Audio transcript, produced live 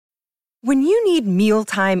When you need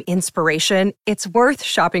mealtime inspiration, it's worth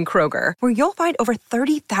shopping Kroger, where you'll find over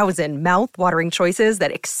 30,000 mouth-watering choices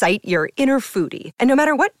that excite your inner foodie. And no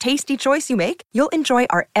matter what tasty choice you make, you'll enjoy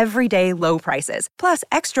our everyday low prices, plus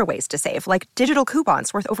extra ways to save, like digital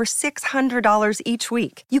coupons worth over $600 each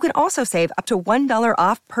week. You can also save up to $1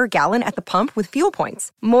 off per gallon at the pump with fuel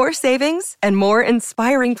points. More savings and more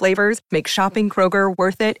inspiring flavors make shopping Kroger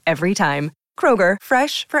worth it every time. Kroger,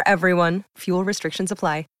 fresh for everyone. Fuel restrictions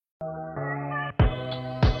apply.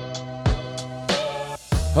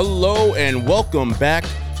 Hello and welcome back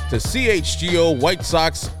to CHGO White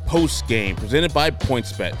Sox post game presented by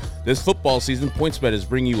PointsBet. This football season, PointsBet is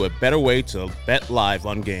bringing you a better way to bet live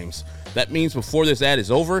on games. That means before this ad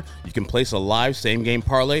is over, you can place a live same-game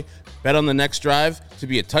parlay, bet on the next drive to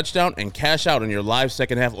be a touchdown, and cash out on your live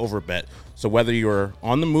second-half over bet. So whether you're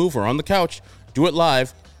on the move or on the couch, do it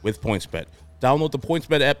live with PointsBet. Download the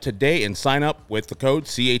PointsBet app today and sign up with the code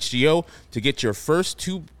CHGO to get your first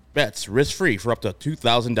two bets risk-free for up to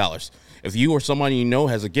 $2,000. If you or someone you know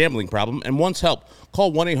has a gambling problem and wants help,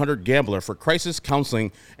 call 1-800-GAMBLER for crisis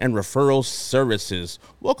counseling and referral services.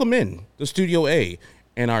 Welcome in to Studio A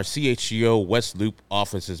and our CHGO West Loop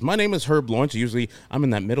offices. My name is Herb Lawrence. Usually I'm in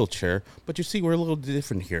that middle chair, but you see we're a little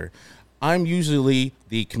different here. I'm usually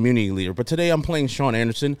the community leader, but today I'm playing Sean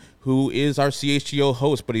Anderson, who is our CHGO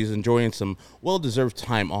host, but he's enjoying some well-deserved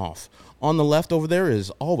time off. On the left over there is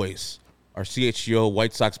always our CHGO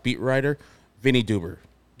White Sox beat writer, Vinny Duber,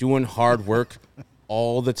 doing hard work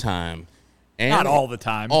all the time. And not all the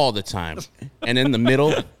time. All the time. And in the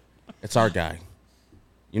middle, it's our guy.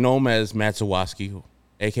 You know him as Matt Zawoski,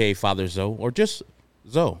 a.k.a. Father Zoe, or just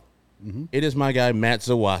Zoe. Mm-hmm. It is my guy, Matt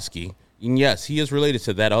Zawoski. And yes, he is related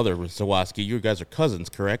to that other Zawoski. You guys are cousins,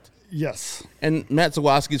 correct? Yes. And Matt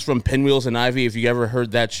Zawoski is from Pinwheels and Ivy. If you ever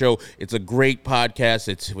heard that show, it's a great podcast.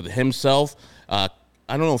 It's with himself.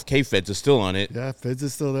 I don't know if K-Feds is still on it. Yeah, Feds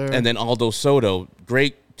is still there. And then Aldo Soto.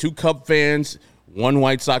 Great. 2 Cub fans, 1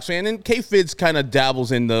 White Sox fan. And K-Feds kind of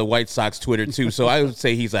dabbles in the White Sox Twitter, too. So I would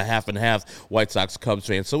say he's a half and half White Sox Cubs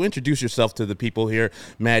fan. So introduce yourself to the people here,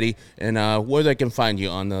 Maddie, and where they can find you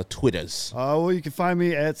on the Twitters. Well, you can find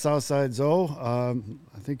me at Southside Zoe.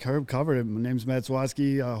 I think Herb covered it. My name's Matt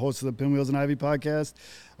Zawoski, host of the Pinwheels and Ivy podcast.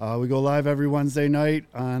 We go live every Wednesday night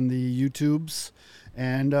on the YouTubes.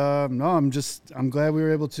 And I'm glad we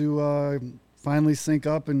were able to finally sync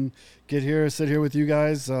up and sit here with you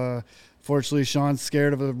guys. Fortunately, Sean's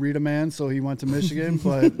scared of a Rita man, so he went to Michigan,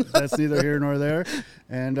 but that's neither here nor there.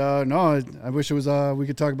 And I wish it was we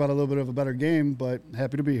could talk about a little bit of a better game, but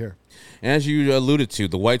happy to be here. As you alluded to,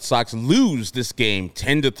 the White Sox lose this game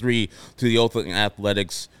 10-3 to the Oakland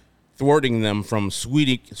Athletics, thwarting them from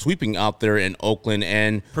sweeping out there in Oakland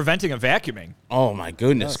and preventing a vacuuming. Oh, my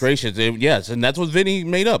goodness gracious. Yes, and that's what Vinny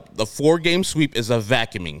made up. The 4-game sweep is a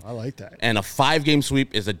vacuuming. I like that. And a 5-game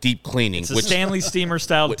sweep is a deep cleaning. It's a Stanley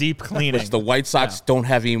Steamer-style deep cleaning. Which the White Sox don't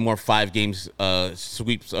have any more 5-game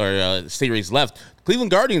sweeps or series left.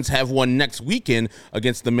 Cleveland Guardians have one next weekend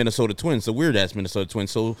against the Minnesota Twins, the weird-ass Minnesota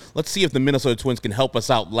Twins. So let's see if the Minnesota Twins can help us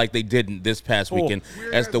out like they did this past weekend.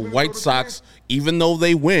 As the White Sox, even though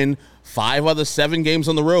they win 5 out of the 7 games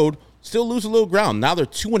on the road, still lose a little ground. Now they're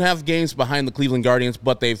 2.5 games behind the Cleveland Guardians,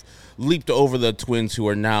 but they've leaped over the Twins, who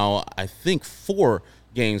are now, I think, 4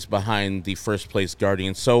 games behind the first-place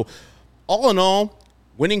Guardians. So all in all,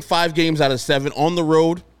 winning 5 games out of 7 on the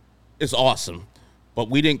road is awesome. But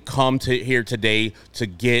we didn't come here today to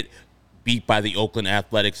get beat by the Oakland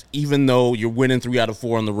Athletics. Even though you're winning 3 out of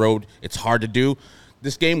 4 on the road, it's hard to do.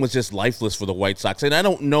 This game was just lifeless for the White Sox. And I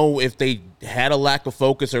don't know if they had a lack of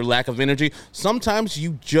focus or lack of energy. Sometimes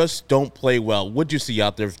you just don't play well. What'd you see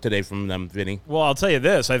out there today from them, Vinny? Well, I'll tell you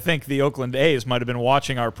this. I think the Oakland A's might have been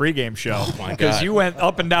watching our pregame show. Oh, my God. Because you went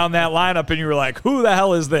up and down that lineup, and you were like, who the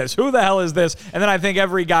hell is this? Who the hell is this? And then I think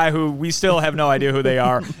every guy who we still have no idea who they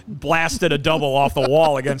are blasted a double off the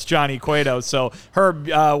wall against Johnny Cueto. So, Herb,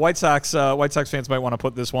 White Sox fans might want to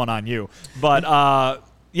put this one on you. But,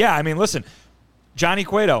 yeah, I mean, listen. Johnny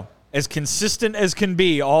Cueto, as consistent as can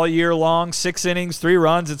be all year long, 6 innings, 3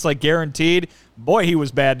 runs, it's like guaranteed. Boy, he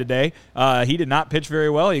was bad today. He did not pitch very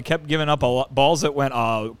well. He kept giving up balls that went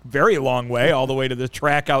a very long way, all the way to the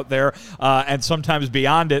track out there, and sometimes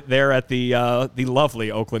beyond it there at the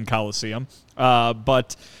lovely Oakland Coliseum.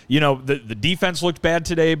 But, you know, the defense looked bad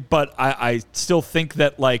today, but I still think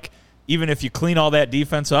that, like, even if you clean all that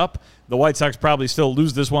defense up, the White Sox probably still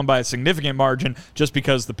lose this one by a significant margin just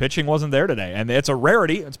because the pitching wasn't there today. And it's a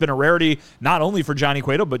rarity. It's been a rarity not only for Johnny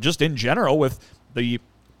Cueto, but just in general with the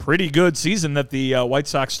pretty good season that the White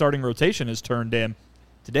Sox starting rotation has turned in.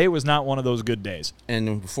 Today was not one of those good days.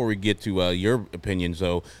 And before we get to your opinions,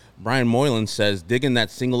 though, Brian Moylan says, digging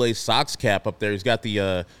that single-A Sox cap up there. He's got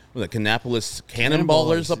the Kannapolis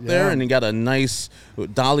Cannonballers up there, and he got a nice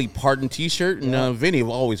Dolly Parton T-shirt. And Vinny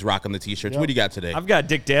always rocking the T-shirts. What do you got today? I've got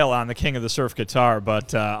Dick Dale on, the king of the surf guitar,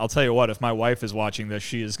 but I'll tell you what, if my wife is watching this,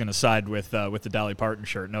 she is going to side with the Dolly Parton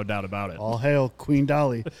shirt, no doubt about it. All hail Queen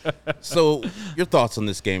Dolly. So your thoughts on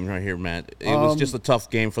this game right here, Matt? It was just a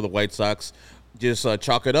tough game for the White Sox. Just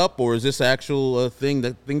chalk it up, or is this actual thing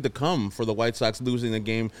to come for the White Sox losing the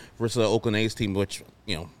game versus the Oakland A's team, which,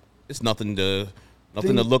 it's nothing to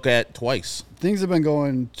look at twice. Things have been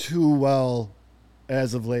going too well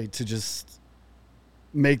as of late to just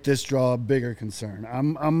make this draw a bigger concern.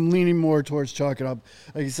 I'm leaning more towards chalk it up.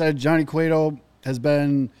 Like you said, Johnny Cueto has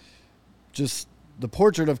been just the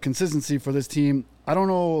portrait of consistency for this team. I don't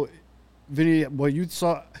know, Vinny, what you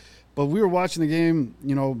saw, but we were watching the game,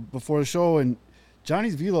 before the show, and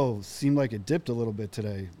Johnny's velo seemed like it dipped a little bit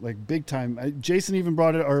today, like big time. Jason even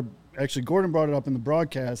brought it, or actually Gordon brought it up in the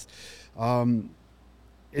broadcast.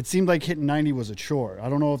 It seemed like hitting 90 was a chore. I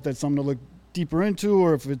don't know if that's something to look deeper into,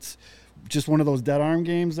 or if it's just one of those dead arm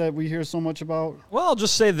games that we hear so much about. Well, I'll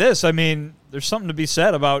just say this. I mean, there's something to be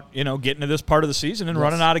said about, getting to this part of the season and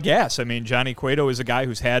running out of gas. I mean, Johnny Cueto is a guy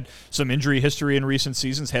who's had some injury history in recent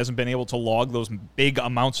seasons, hasn't been able to log those big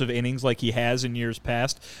amounts of innings like he has in years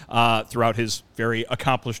past throughout his very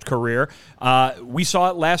accomplished career. We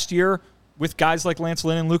saw it last year with guys like Lance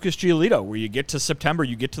Lynn and Lucas Giolito, where you get to September,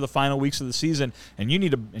 you get to the final weeks of the season, and you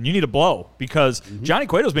need a blow, because Johnny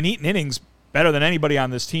Cueto's been eating innings better than anybody on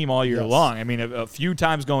this team all year long. I mean, a few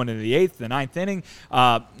times going into the 8th, the 9th inning,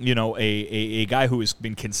 a guy who has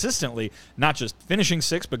been consistently not just finishing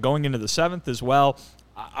 6th, but going into the 7th as well.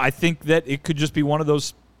 I think that it could just be one of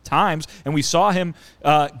those times, and we saw him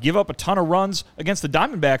give up a ton of runs against the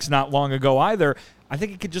Diamondbacks not long ago either. I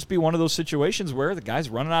think it could just be one of those situations where the guy's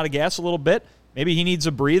running out of gas a little bit. Maybe he needs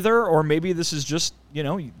a breather, or maybe this is just,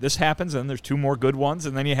 this happens and there's 2 more good ones,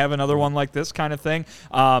 and then you have another one like this kind of thing.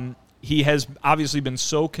 He has obviously been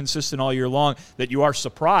so consistent all year long that you are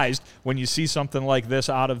surprised when you see something like this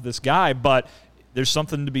out of this guy, but there's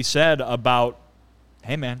something to be said about,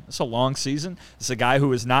 hey, man, it's a long season. It's a guy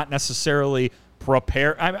who is not necessarily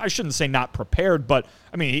prepared. I shouldn't say not prepared, but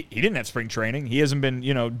I mean, he didn't have spring training. He hasn't been,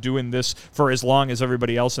 doing this for as long as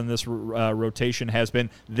everybody else in this rotation has been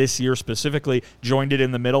this year specifically. Joined it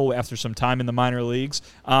in the middle after some time in the minor leagues.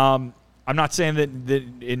 I'm not saying that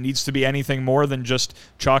it needs to be anything more than just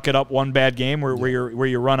chalk it up one bad game where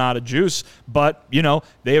you run out of juice. But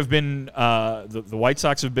they have been the White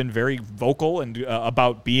Sox have been very vocal and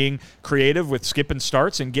about being creative with skipping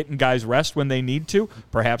starts and getting guys rest when they need to.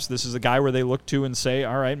 Perhaps this is a guy where they look to and say,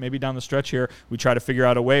 all right, maybe down the stretch here we try to figure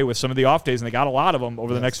out a way with some of the off days, and they got a lot of them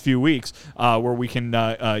over the next few weeks where we can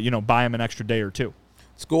buy them an extra day or two.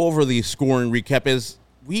 Let's go over the scoring recap.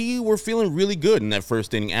 We were feeling really good in that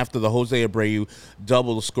first inning after the Jose Abreu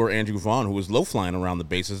double to score Andrew Vaughn, who was low-flying around the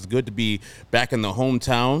bases. It's good to be back in the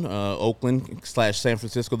hometown, Oakland/San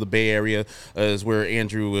Francisco, the Bay Area, is where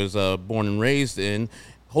Andrew was born and raised in.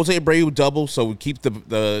 Jose Abreu double, so we keep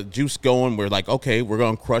the juice going. We're like, okay, we're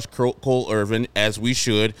going to crush Cole Irvin, as we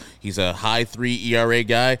should. He's a high 3 ERA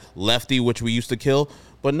guy, lefty, which we used to kill.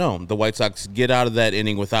 But no, the White Sox get out of that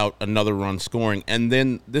inning without another run scoring. And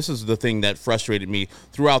then this is the thing that frustrated me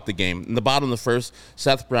throughout the game. In the bottom of the first,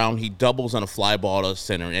 Seth Brown, he doubles on a fly ball to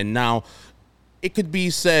center. And now it could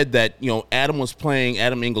be said that, Adam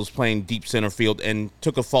Engels playing deep center field and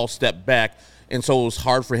took a false step back. And so it was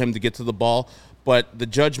hard for him to get to the ball. But the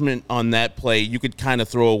judgment on that play, you could kind of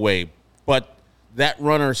throw away. But that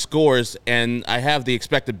runner scores, and I have the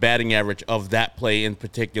expected batting average of that play in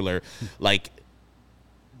particular.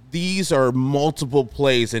 These are multiple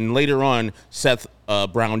plays, and later on, Seth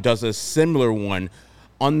Brown does a similar one.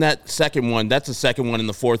 On that second one, that's the second one in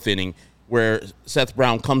the 4th inning, where Seth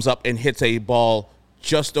Brown comes up and hits a ball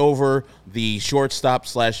just over the shortstop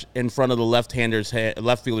 / in front of the left fielder's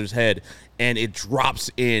head, and it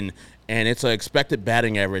drops in, and it's an expected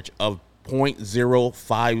batting average of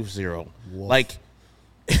 .050. Whoa.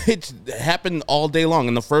 It's happened all day long.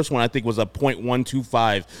 And the first one, I think, was a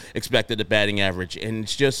 .125 expected batting average. And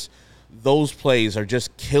it's just those plays are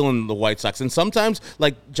just killing the White Sox. And sometimes,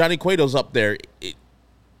 like Johnny Cueto's up there,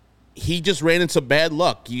 he just ran into bad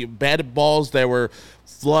luck. He batted balls that were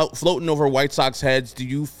floating over White Sox heads. Do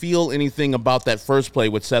you feel anything about that first play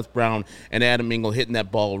with Seth Brown and Adam Engel hitting that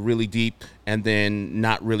ball really deep and then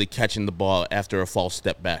not really catching the ball after a false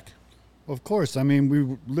step back? Of course. I mean,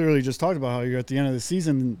 we literally just talked about how you're at the end of the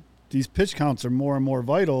season. These pitch counts are more and more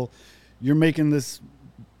vital. You're making this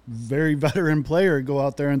very veteran player go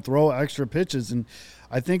out there and throw extra pitches. And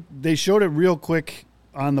I think they showed it real quick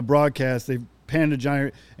on the broadcast. They panda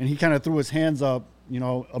giant, and he kind of threw his hands up,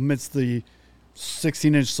 amidst the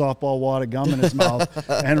 16-inch softball wad of gum in his mouth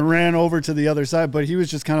and ran over to the other side. But he was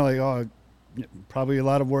just kind of like, oh, probably a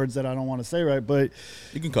lot of words that I don't want to say, right? But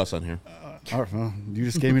you can cuss on here. You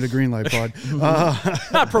just gave me the green light, Bud.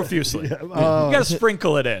 Not profusely. You got to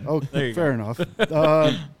sprinkle it in. Okay, fair enough.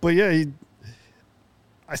 But yeah,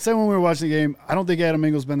 I said when we were watching the game, I don't think Adam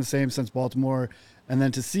Engel's been the same since Baltimore. And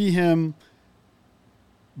then to see him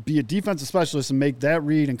be a defensive specialist and make that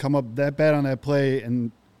read and come up that bad on that play,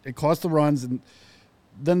 and it cost the runs. And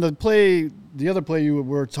then the other play you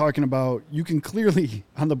were talking about, you can clearly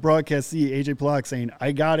on the broadcast see A.J. Pollock saying,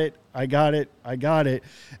 I got it.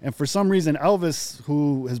 And for some reason, Elvis,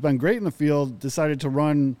 who has been great in the field, decided to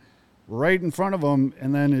run right in front of him,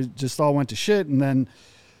 and then it just all went to shit. And then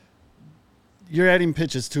you're adding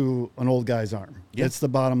pitches to an old guy's arm. Yep. That's the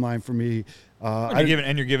bottom line for me.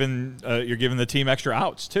 You're giving the team extra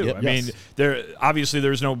outs too. Yep. I mean,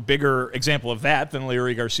 there's no bigger example of that than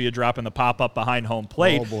Larry Garcia dropping the pop up behind home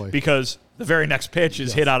plate, because the very next pitch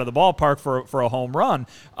is hit out of the ballpark for a home run.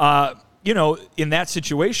 In that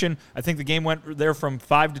situation, I think the game went there from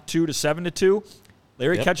 5-2 to 7-2.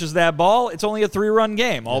 Larry catches that ball. It's only a 3-run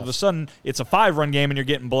game. All of a sudden, it's a 5-run game, and you're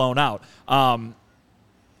getting blown out.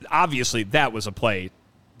 Obviously, that was a play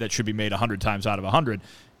that should be made 100 times out of 100.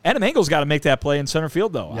 Adam Engel's got to make that play in center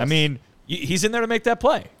field, though. Yes. I mean, he's in there to make that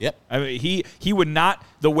play. Yep. I mean, he would not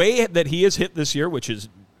 – the way that he has hit this year, which is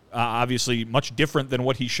obviously much different than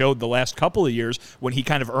what he showed the last couple of years when he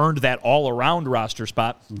kind of earned that all-around roster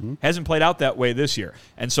spot, hasn't played out that way this year.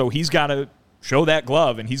 And so he's got to show that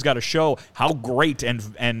glove, and he's got to show how great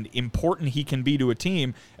and important he can be to a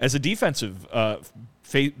team as a defensive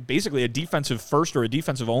basically a defensive first or a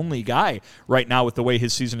defensive only guy right now with the way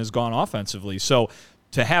his season has gone offensively. So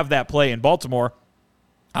to have that play in Baltimore,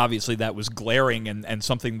 obviously that was glaring and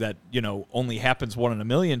something that, only happens 1 in a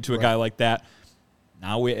million to a guy like that.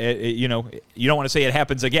 Now, you don't want to say it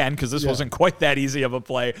happens again because this wasn't quite that easy of a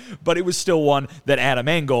play, but it was still one that Adam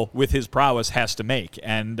Engel, with his prowess, has to make.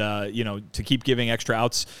 And, to keep giving extra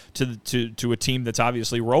outs to a team that's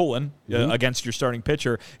obviously rolling against your starting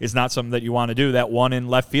pitcher is not something that you want to do. That one in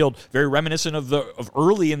left field, very reminiscent of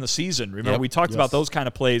early in the season. Remember, we talked about those kind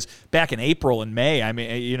of plays back in April and May. I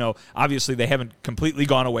mean, obviously they haven't completely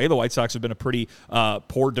gone away. The White Sox have been a pretty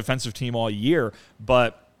poor defensive team all year,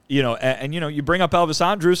 but you bring up Elvis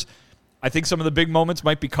Andrus. I think some of the big moments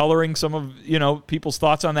might be coloring some of people's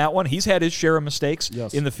thoughts on that one. He's had his share of mistakes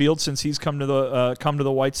in the field since he's come to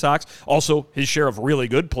the White Sox. Also, his share of really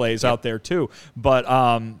good plays out there too. But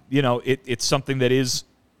it's something that is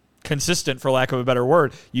consistent, for lack of a better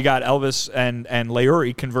word. You got Elvis and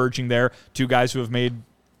Leury converging there, two guys who have made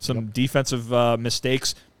some defensive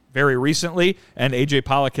mistakes very recently, and A.J.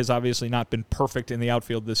 Pollock has obviously not been perfect in the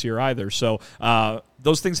outfield this year either. So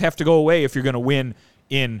those things have to go away if you're going to win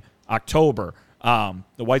in October. The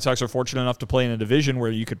White Sox are fortunate enough to play in a division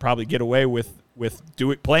where you could probably get away with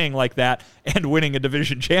playing like that and winning a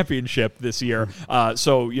division championship this year.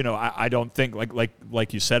 I don't think,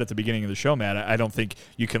 like you said at the beginning of the show, Matt, I don't think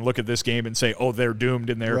you can look at this game and say, oh, they're doomed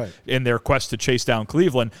in their quest to chase down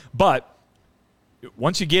Cleveland. But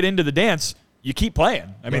once you get into the dance, you keep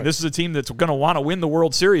playing. I mean, this is a team that's going to want to win the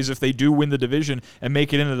World Series if they do win the division and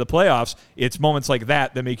make it into the playoffs. It's moments like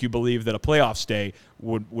that that make you believe that a playoff stay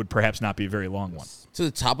would perhaps not be a very long one. To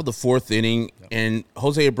the top of the 4th inning, and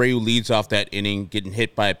Jose Abreu leads off that inning, getting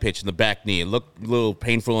hit by a pitch in the back knee. It looked a little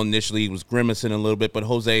painful initially. He was grimacing a little bit, but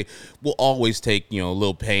Jose will always take, a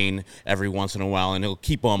little pain every once in a while, and he'll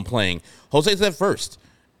keep on playing. Jose's at first,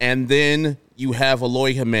 and then you have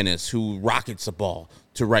Eloy Jimenez, who rockets the ball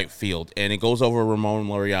to right field, and it goes over Ramon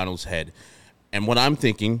Laureano's head. And what I'm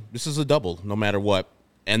thinking, this is a double, no matter what.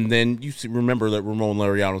 And then you remember that Ramon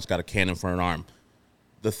Laureano's got a cannon for an arm.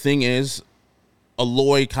 The thing is,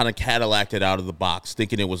 Eloy kind of Cadillaced out of the box,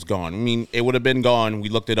 thinking it was gone. I mean, it would have been gone. We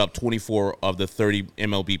looked it up, 24 of the 30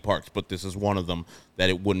 MLB parks, but this is one of them that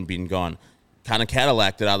it wouldn't been gone. Kind of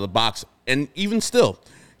Cadillaced out of the box. And even still,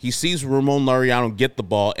 he sees Ramon Laureano get the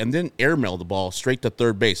ball and then airmail the ball straight to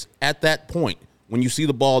third base. At that point, when you see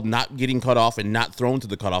the ball not getting cut off and not thrown to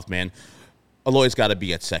the cutoff man, Eloy's got to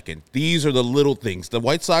be at second. These are the little things. The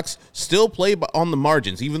White Sox still play on the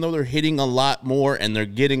margins, even though they're hitting a lot more and they're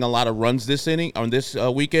getting a lot of runs this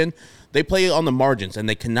weekend. They play on the margins, and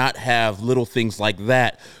they cannot have little things like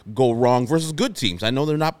that go wrong versus good teams. I know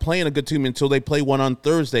they're not playing a good team until they play one on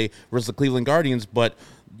Thursday versus the Cleveland Guardians, but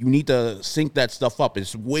you need to sync that stuff up.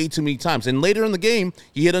 It's way too many times. And later in the game,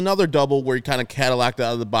 he hit another double where he kind of Cadillaced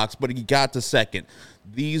out of the box, but he got to second.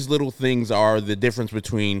 These little things are the difference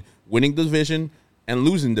between winning the division and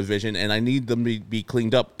losing division, and I need them to be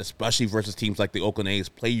cleaned up, especially versus teams like the Oakland A's.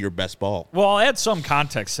 Play your best ball. Well, I'll add some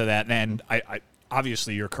context to that, and I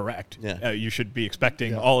obviously you're correct. Yeah. You should be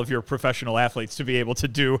expecting all of your professional athletes to be able to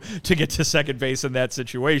get to second base in that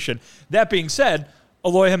situation. That being said,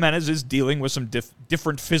 Eloy Jimenez is dealing with some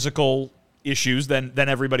different physical issues than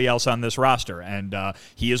everybody else on this roster, and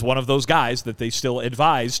he is one of those guys that they still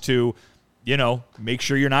advise to, make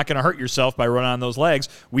sure you're not going to hurt yourself by running on those legs.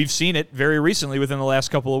 We've seen it very recently within the last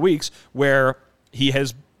couple of weeks where he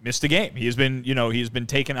has missed a game. He's been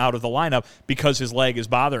taken out of the lineup because his leg is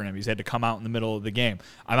bothering him. He's had to come out in the middle of the game.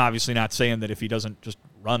 I'm obviously not saying that if he doesn't just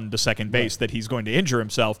run to second base that he's going to injure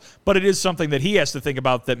himself, but it is something that he has to think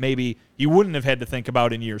about that maybe he wouldn't have had to think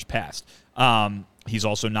about in years past. He's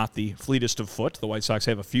also not the fleetest of foot. The White Sox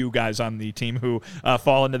have a few guys on the team who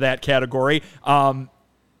fall into that category.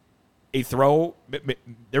 A throw,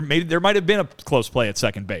 there might have been a close play at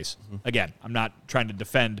second base. Again, I'm not trying to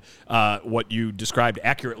defend what you described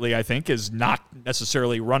accurately, I think, is not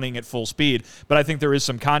necessarily running at full speed, but I think there is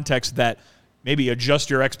some context that maybe adjust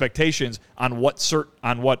your expectations on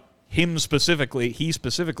what he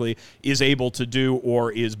specifically is able to do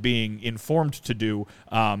or is being informed to do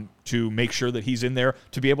to make sure that he's in there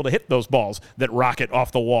to be able to hit those balls that rocket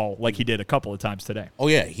off the wall like he did a couple of times today. Oh,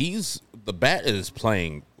 yeah. The bat is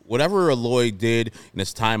playing. Whatever Eloy did in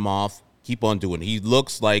his time off, keep on doing. He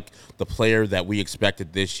looks like the player that we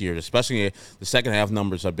expected this year, especially the second half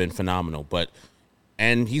numbers have been phenomenal.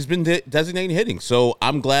 And he's been designating hitting. So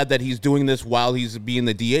I'm glad that he's doing this while he's being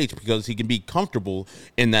the DH because he can be comfortable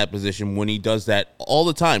in that position when he does that all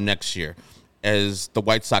the time next year, as the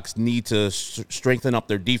White Sox need to strengthen up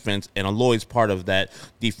their defense. And Eloy's part of that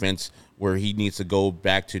defense where he needs to go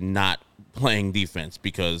back to not playing defense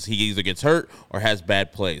because he either gets hurt or has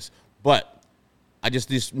bad plays. But I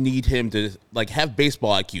just need him to have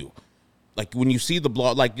baseball IQ. Like when you see the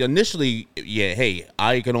block, initially, hey,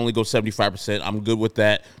 I can only go 75%. I'm good with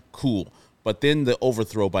that. Cool. But then the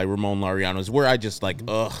overthrow by Ramon Laureano is where I just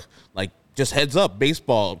just heads up,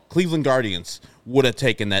 baseball, Cleveland Guardians would have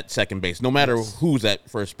taken that second base, no matter who's at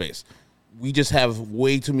first base. We just have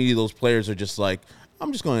way too many of those players are just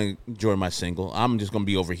I'm just going to enjoy my single. I'm just going to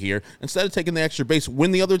be over here instead of taking the extra base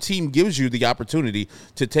when the other team gives you the opportunity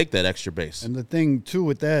to take that extra base. And the thing, too,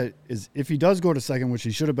 with that is if he does go to second, which he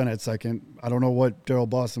should have been at second, I don't know what Darryl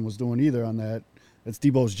Boston was doing either on that. That's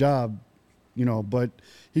Debo's job, but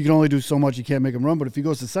he can only do so much. You can't make him run. But if he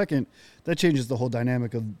goes to second, that changes the whole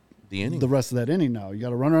dynamic of the inning. The rest of that inning now. You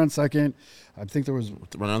got a runner on second. I think there was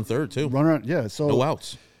 – Runner on third, too. So no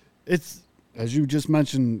outs. It's, as you just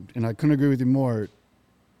mentioned, and I couldn't agree with you more –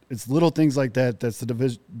 it's little things like that. That's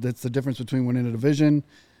the difference between winning a division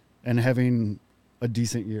and having a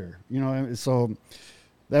decent year. So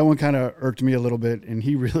that one kind of irked me a little bit. And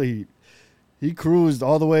he cruised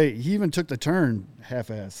all the way. He even took the turn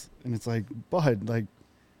half-ass. And it's bud,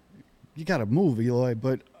 you got to move, Eloy.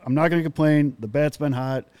 But I'm not going to complain. The bat's been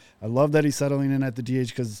hot. I love that he's settling in at the DH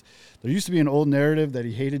because there used to be an old narrative that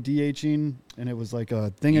he hated DHing, and it was like a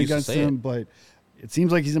thing against him. But it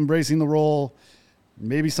seems like he's embracing the role.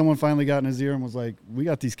 Maybe someone finally got in his ear and was like, "We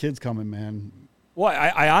got these kids coming, man." Well,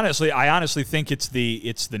 I honestly think it's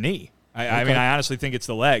the knee. I mean, I honestly think it's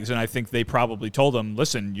the legs, and I think they probably told him,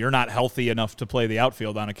 "Listen, you're not healthy enough to play the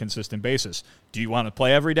outfield on a consistent basis. Do you want to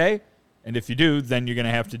play every day? And if you do, then you're going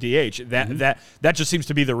to have to DH." That just seems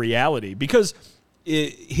to be the reality because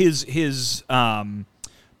his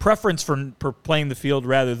preference for playing the field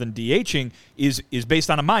rather than DHing is based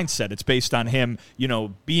on a mindset. It's based on him,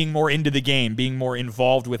 being more into the game, being more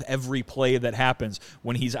involved with every play that happens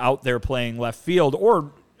when he's out there playing left field.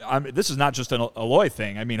 Or this is not just an Eloy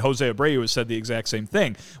thing. I mean, Jose Abreu has said the exact same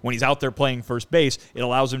thing. When he's out there playing first base, it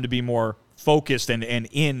allows him to be more focused and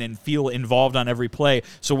in and feel involved on every play.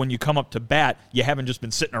 So when you come up to bat, you haven't just been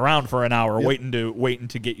sitting around for an hour waiting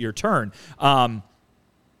to get your turn.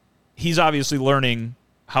 He's obviously learning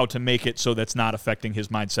how to make it so that's not affecting his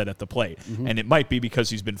mindset at the plate. Mm-hmm. And it might be because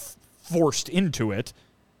he's been forced into it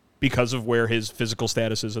because of where his physical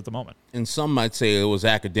status is at the moment. And some might say it was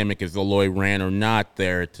academic if Eloy ran or not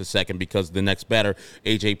there to second because the next batter,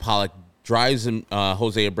 A.J. Pollock, drives him,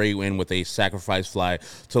 Jose Abreu in with a sacrifice fly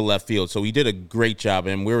to left field. So he did a great job.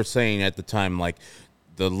 And we were saying at the time,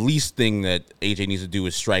 the least thing that A.J. needs to do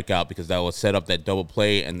is strike out because that will set up that double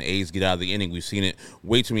play and the A's get out of the inning. We've seen it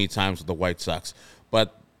way too many times with the White Sox.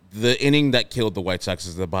 But the inning that killed the White Sox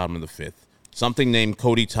is the bottom of the fifth. Something named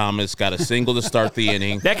Cody Thomas got a single to start the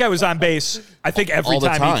inning. That guy was on base, I think, every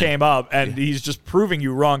time he came up, and he's just proving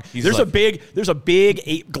you wrong. There's a big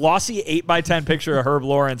glossy 8x10 picture of Herb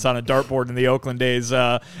Lawrence on a dartboard in the Oakland days.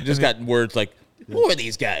 Got words like Who are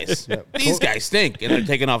these guys? These guys stink. And they're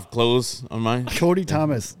taking off clothes on mine. Cody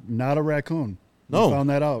Thomas, not a raccoon. No. We found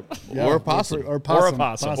that out. Or a possum. Or a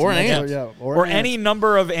possum. Or an ant. Or any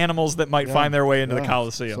number of animals that might find their way into the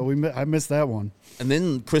Coliseum. So I missed that one. And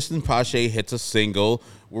then Kristen Pache hits a single.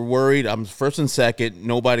 We're worried. I'm first and second,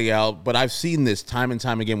 nobody out. But I've seen this time and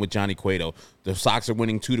time again with Johnny Cueto. The Sox are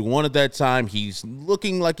winning 2-1 at that time. He's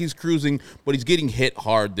looking like he's cruising, but he's getting hit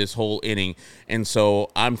hard this whole inning. And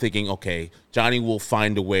so I'm thinking, okay, Johnny will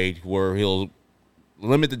find a way where he'll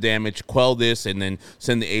limit the damage, quell this, and then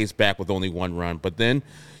send the A's back with only 1 run. But then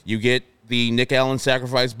you get the Nick Allen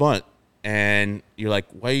sacrifice bunt. And you're like,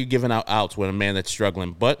 why are you giving out outs when a man that's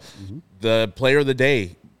struggling? But the player of the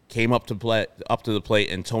day came up to the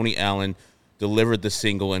plate, and Tony Allen delivered the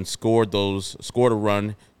single and scored a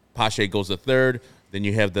run. Pache goes to third. Then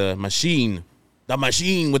you have the machine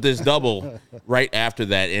with this double right after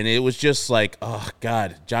that. And it was just like, oh,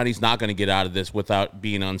 God, Johnny's not going to get out of this without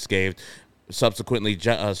being unscathed. Subsequently,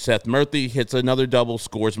 Seth Murphy hits another double,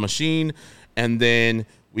 scores machine, and then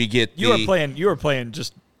we get You were playing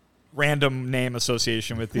just random name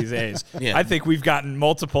association with these A's. Yeah. I think we've gotten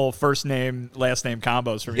multiple first name, last name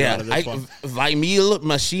combos from you out of this one. Vimeel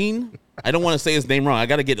Machine. I don't want to say his name wrong. I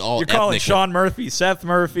got to get all You're calling ethnic. Sean Murphy, Seth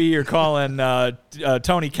Murphy. You're calling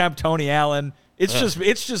Tony Kemp, Tony Allen. It's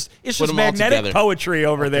just magnetic poetry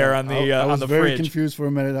over there on the fridge. I was very confused for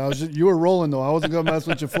a minute. You were rolling though. I wasn't gonna mess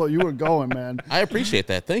with your flow. You were going, man. I appreciate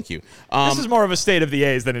that. Thank you. This is more of a state of the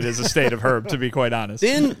A's than it is a state of Herb, to be quite honest.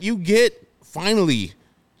 Then you get finally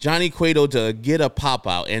Johnny Cueto to get a pop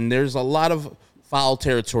out, and there's a lot of foul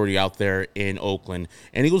territory out there in Oakland,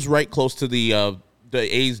 and he was right close to the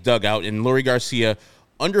A's dugout, and Leury Garcia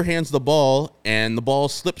underhands the ball, and the ball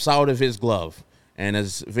slips out of his glove. And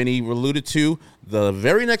as Vinny alluded to, the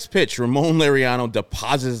very next pitch, Ramon Laureano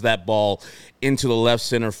deposits that ball into the left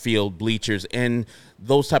center field bleachers, and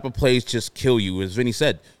those type of plays just kill you. As Vinny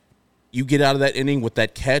said, you get out of that inning with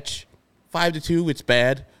that catch, 5-2, it's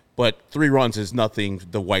bad. But 3 runs is nothing.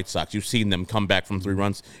 The White Sox, you've seen them come back from 3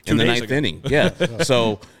 runs in the 9th inning. Yeah.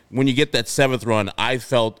 So when you get that 7th run, I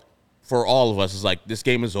felt for all of us, it's like this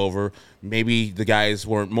game is over. Maybe the guys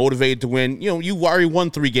weren't motivated to win. You know, you already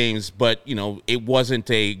won 3 games, but, you know, it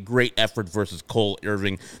wasn't a great effort versus Cole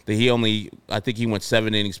Irvin. I think he went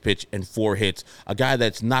 7 innings pitched and 4 hits. A guy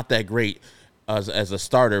that's not that great as a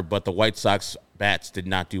starter, but the White Sox bats did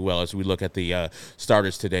not do well as we look at the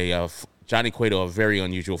starters today. Johnny Cueto, a very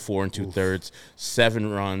unusual 4 2/3,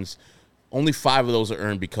 7 runs. Only 5 of those are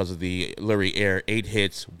earned because of the Leury error. 8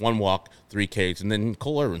 hits, 1 walk, 3 Ks. And then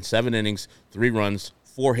Cole Irvin, 7 innings, 3 runs,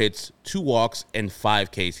 4 hits, 2 walks, and 5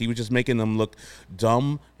 Ks. He was just making them look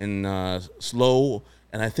dumb and slow.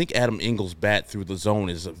 And I think Adam Engel's bat through the zone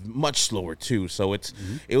is much slower too. So it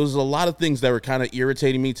was a lot of things that were kind of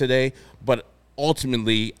irritating me today. But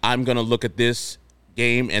ultimately, I'm going to look at this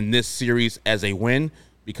game and this series as a win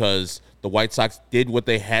because the White Sox did what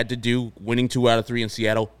they had to do, winning 2 out of 3 in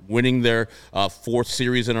Seattle, winning their 5th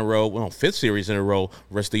series in a row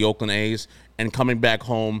versus the Oakland A's, and coming back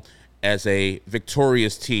home as a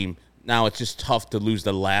victorious team. Now it's just tough to lose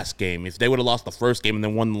the last game. If they would have lost the first game and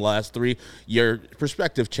then won the last 3, your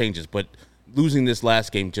perspective changes. But losing this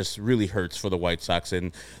last game just really hurts for the White Sox.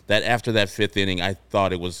 And that after that 5th inning, I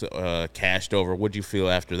thought it was cashed over. What did you feel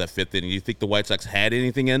after that 5th inning? Do you think the White Sox had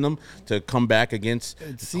anything in them to come back against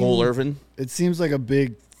Cole Irvin? It seems like a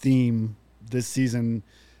big theme this season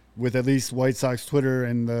with at least White Sox Twitter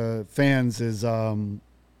and the fans is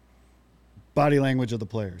body language of the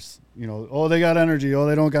players. You know, oh, they got energy. Oh,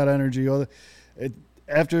 they don't got energy.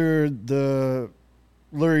 After the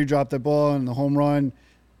Leury dropped that ball and the home run,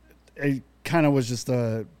 it kind of was just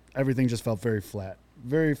everything just felt very flat,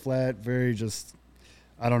 very just,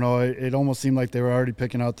 I don't know. It almost seemed like they were already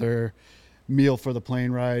picking out their meal for the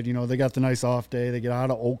plane ride. You know, they got the nice off day. They get out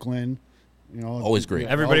of Oakland. You know, always great.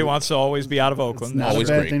 Everybody wants to always be out of Oakland. It's not always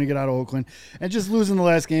a bad great thing to get out of Oakland. And just losing the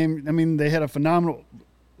last game, I mean, they had a phenomenal,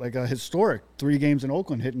 like a historic 3 games in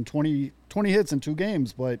Oakland, hitting 20 hits in 2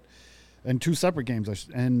 games, but in 2 separate games.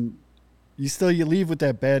 And you leave with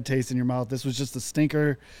that bad taste in your mouth. This was just a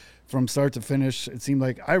stinker from start to finish. It seemed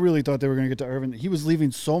like I really thought they were going to get to Irvin. He was leaving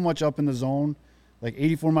so much up in the zone, like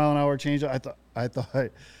 84-mile-an-hour change. I thought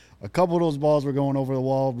a couple of those balls were going over the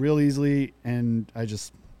wall real easily, and it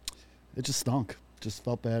just stunk. Just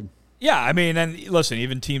felt bad. Yeah, I mean, and listen,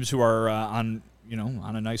 even teams who are on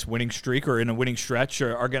a nice winning streak or in a winning stretch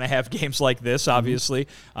are going to have games like this, obviously.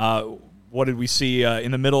 What did we see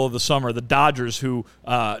in the middle of the summer? The Dodgers, who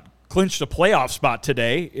clinched a playoff spot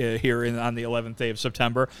today here on the 11th day of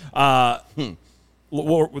September.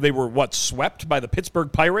 They were swept by the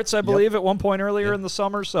Pittsburgh Pirates, I believe, at one point earlier in the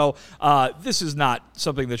summer. So this is not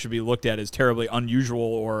something that should be looked at as terribly unusual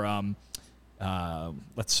or,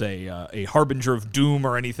 let's say, a harbinger of doom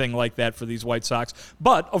or anything like that for these White Sox.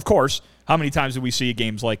 But, of course, how many times did we see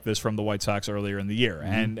games like this from the White Sox earlier in the year?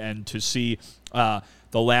 Mm-hmm. And to see the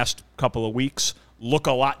last couple of weeks look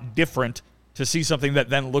a lot different, to see something that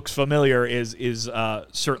then looks familiar is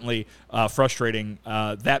certainly frustrating.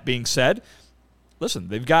 That being said, listen,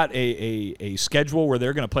 they've got a schedule where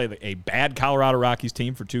they're going to play a bad Colorado Rockies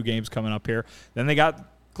team for 2 games coming up here. Then they got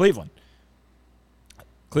Cleveland.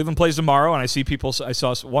 Cleveland plays tomorrow, and I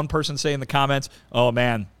saw one person say in the comments, "Oh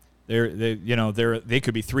man, they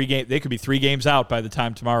could be 3 games out by the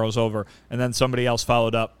time tomorrow's over." And then somebody else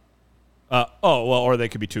followed up, or they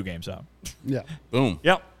could be 2 games out. Yeah. Boom.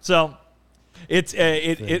 Yep. So it's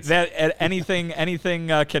anything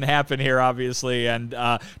can happen here, obviously, and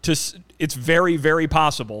it's very, very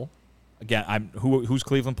possible. Again, who's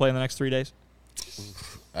Cleveland playing the next 3 days?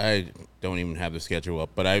 I don't even have the schedule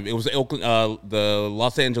up, but it was Oakland, the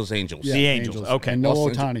Los Angeles Angels. Yeah, the Angels. Okay. And no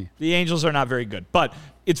Ohtani. The Angels are not very good, but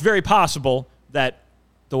it's very possible that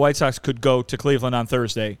the White Sox could go to Cleveland on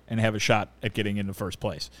Thursday and have a shot at getting into first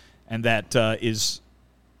place, and that is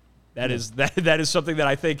something that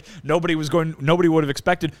I think nobody would have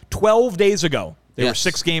expected 12 days ago. They were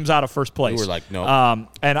 6 games out of first place. We were like, no.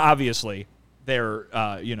 And obviously, they're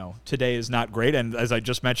today is not great, and as I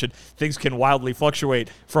just mentioned, things can wildly fluctuate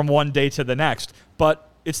from one day to the next. But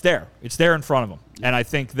it's there. It's there in front of them, and I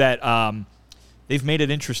think that they've made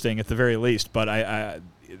it interesting at the very least. But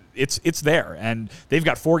it's there, and they've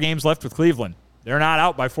got 4 games left with Cleveland. They're not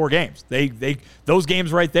out by 4 games. Those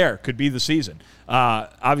games right there could be the season.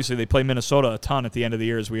 Obviously, they play Minnesota a ton at the end of the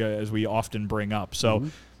year, as we often bring up. So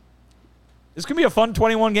this can be a fun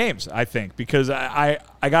 21 games, I think, because I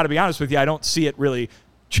got to be honest with you, I don't see it really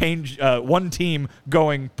change one team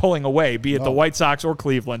pulling away, be it the White Sox or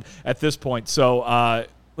Cleveland at this point. So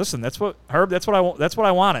listen, that's what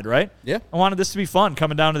I wanted, right? Yeah, I wanted this to be fun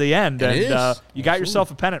coming down to the end, and you got Absolutely.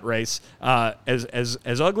 yourself a pennant race.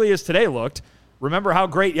 As ugly as today looked, remember how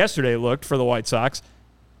great yesterday looked for the White Sox.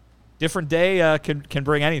 Different day can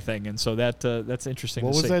bring anything, and so that's interesting.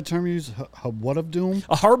 What to was see. that term you used? What of doom?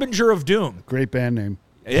 A harbinger of doom. Great band name.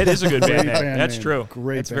 It is a good band name. band That's name. true.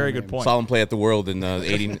 Great That's a band very name. good point. Saw him play at the World in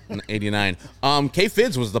 89. K.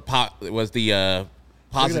 Fidz was the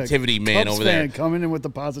positivity man Cubs over fan there. coming in with the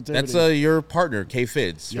positivity. That's your partner, K.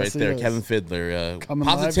 Fidz, right Yes, he there, is. Kevin Fiddler. Coming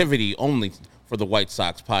Positivity only for the White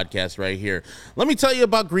Sox podcast right here. Let me tell you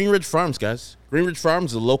about Green Ridge Farms, guys. Green Ridge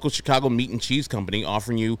Farms is a local Chicago meat and cheese company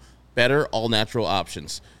offering you better all-natural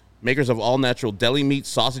options. Makers of all-natural deli meat,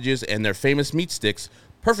 sausages, and their famous meat sticks,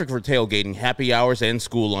 perfect for tailgating, happy hours, and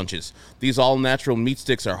school lunches. These all-natural meat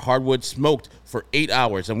sticks are hardwood smoked for 8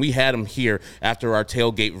 hours, and we had them here after our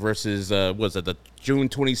tailgate versus, the June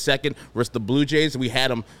 22nd versus the Blue Jays. We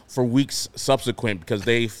had them for weeks subsequent because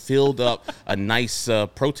they filled up a nice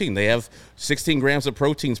protein. They have 16 grams of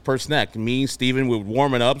proteins per snack. Me, Steven, we would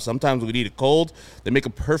warm it up. Sometimes we'd eat it cold. They make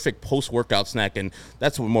a perfect post-workout snack, and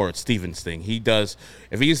that's what more it's Steven's thing. He does,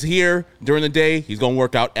 if he's here during the day, he's going to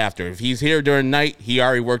work out after. If he's here during the night, he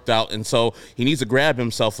already worked out, and so he needs to grab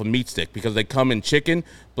himself a meat stick because they come in chicken,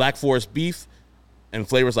 Black Forest beef, and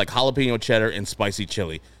flavors like jalapeno cheddar and spicy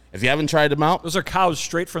chili. If you haven't tried them out, Those are cows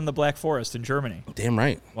straight from the Black Forest in Germany. damn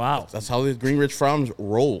right. Wow. That's how the Green Ridge Farms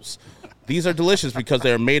rolls. These are delicious because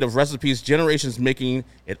they are made of recipes generations making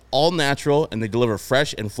it all natural, and they deliver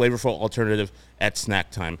fresh and flavorful alternative at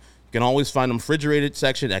snack time. You can always find them refrigerated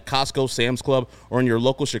section at Costco, Sam's Club, or in your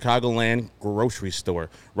local Chicagoland grocery store.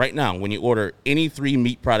 Right now, when you order any 3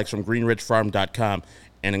 meat products from greenridgefarm.com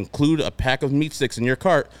and include a pack of meat sticks in your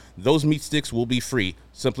cart, those meat sticks will be free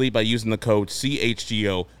simply by using the code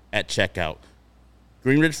CHGO at checkout.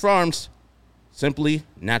 Green Ridge Farms, simply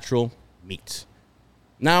natural meat.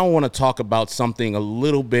 Now I want to talk about something a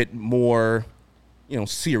little bit more,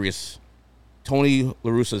 serious. Tony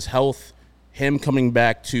La Russa's health, him coming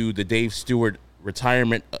back to the Dave Stewart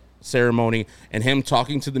retirement ceremony, and him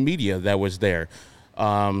talking to the media that was there.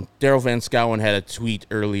 Daryl Van Schouwen had a tweet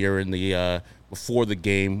earlier in the before the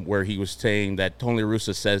game where he was saying that Tony La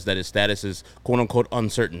Russa says that his status is quote-unquote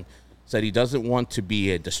uncertain. Said he doesn't want to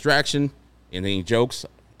be a distraction, and then he jokes,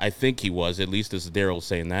 I think he was, at least as Daryl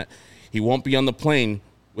saying that, he won't be on the plane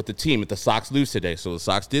with the team if the Sox lose today. So the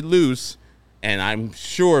Sox did lose, and I'm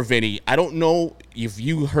sure, Vinny, I don't know if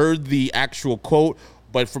you heard the actual quote,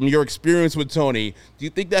 But from your experience with Tony, do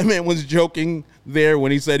you think that man was joking there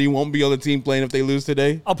when he said he won't be on the team plane if they lose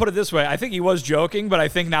today? I'll put it this way. I think he was joking, but I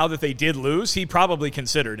think now that they did lose, he probably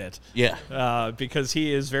considered it. Yeah. Because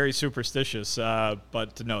he is very superstitious.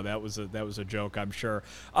 But no, that was a joke, I'm sure.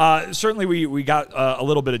 Certainly we got a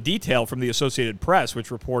little bit of detail from the Associated Press,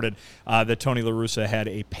 which reported that Tony La Russa had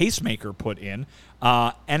a pacemaker put in.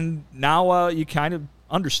 And now you kind of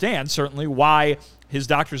understand, certainly, why his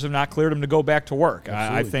doctors have not cleared him to go back to work.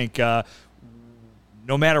 I think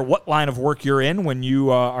no matter what line of work you're in, when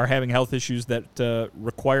you are having health issues that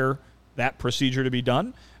require that procedure to be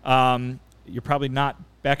done, you're probably not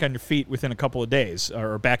back on your feet within a couple of days,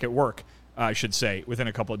 or back at work, I should say, within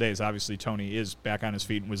a couple of days. Obviously, Tony is back on his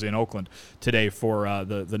feet and was in Oakland today for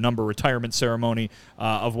the number retirement ceremony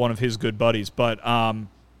of one of his good buddies. But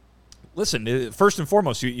listen, first and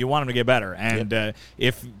foremost, you want him to get better. And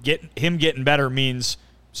if him getting better means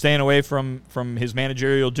staying away from his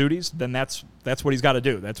managerial duties, then that's what he's got to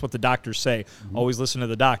do. That's what the doctors say. Mm-hmm. Always listen to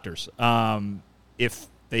the doctors. If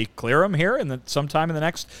they clear him here sometime in the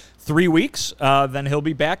next 3 weeks, then he'll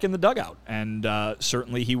be back in the dugout. And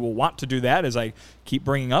certainly he will want to do that. As I keep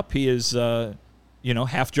bringing up, he is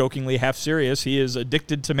half jokingly, half serious. He is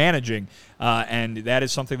addicted to managing. And that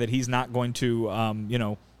is something that he's not going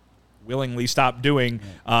to, willingly stop doing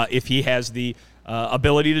if he has the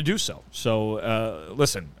ability to do so. So,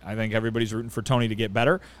 listen, I think everybody's rooting for Tony to get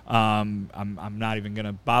better. I'm not even going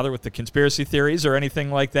to bother with the conspiracy theories or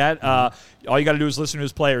anything like that. All you got to do is listen to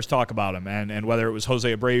his players talk about him, and whether it was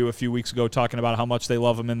Jose Abreu a few weeks ago talking about how much they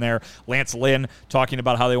love him in there, Lance Lynn talking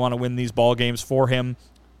about how they want to win these ball games for him.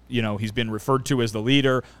 He's been referred to as the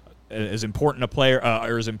leader, as important a player,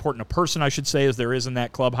 or as important a person, I should say, as there is in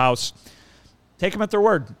that clubhouse. Take them at their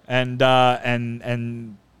word, and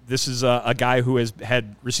this is a guy who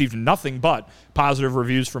had received nothing but positive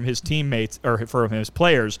reviews from his teammates or from his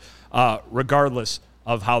players, regardless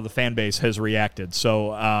of how the fan base has reacted. So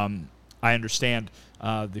I understand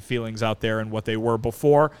the feelings out there and what they were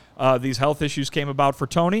before these health issues came about for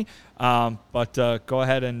Tony. But go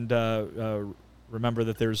ahead and remember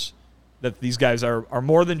that these guys are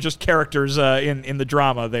more than just characters in the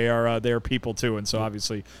drama. They are people too, and so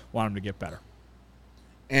obviously want them to get better.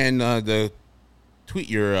 And the tweet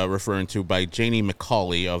you're referring to by Janie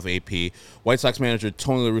McCauley of AP, White Sox manager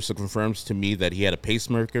Tony La Russa confirms to me that he had a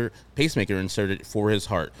pacemaker inserted for his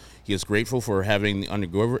heart. He is grateful for having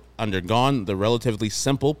undergone the relatively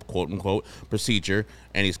simple, quote-unquote, procedure,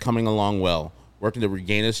 and he's coming along well, working to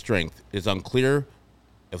regain his strength. It is unclear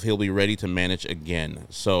if he'll be ready to manage again.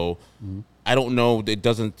 So I don't know. It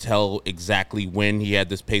doesn't tell exactly when he had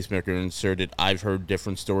this pacemaker inserted. I've heard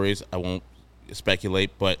different stories. I won't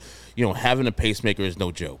speculate, but having a pacemaker is no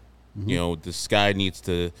joke. This guy needs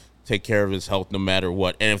to take care of his health no matter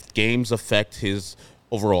what, and if games affect his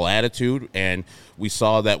overall attitude, and we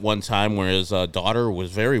saw that one time where his daughter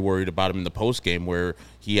was very worried about him in the post game, where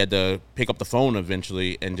he had to pick up the phone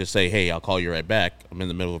eventually and just say, "Hey, I'll call you right back. I'm in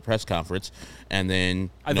the middle of a press conference." And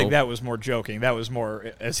then I think that was more joking. That was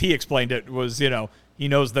more, as he explained it, was he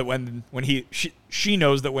knows that when she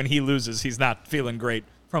knows that when he loses, he's not feeling great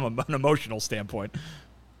from an emotional standpoint.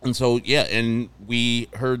 And so, and we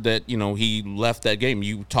heard that, he left that game.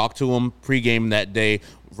 You talked to him pregame that day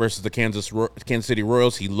versus the Kansas City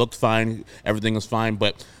Royals. He looked fine. Everything was fine.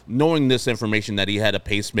 But knowing this information that he had a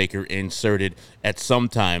pacemaker inserted at some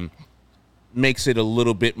time makes it a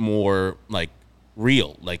little bit more,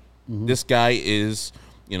 real. This guy is...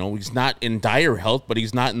 he's not in dire health, but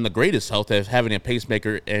he's not in the greatest health as having a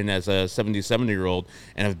pacemaker and as a 77-year-old.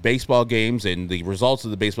 And if baseball games and the results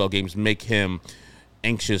of the baseball games make him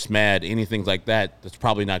anxious, mad, anything like that, that's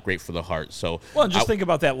probably not great for the heart. So, just think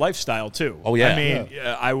about that lifestyle, too. Oh, yeah. I mean,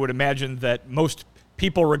 I would imagine that most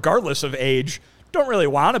people, regardless of age, don't really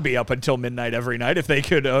want to be up until midnight every night if they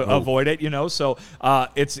could avoid it, So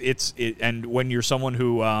and when you're someone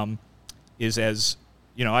who is as...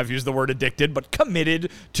 I've used the word addicted, but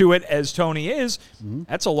committed to it as Tony is.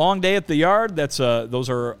 That's a long day at the yard. Those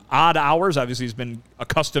are odd hours. Obviously, he's been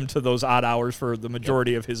accustomed to those odd hours for the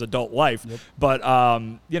majority of his adult life. But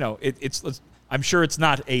it's I'm sure it's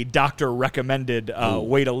not a doctor-recommended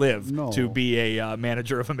way to live to be a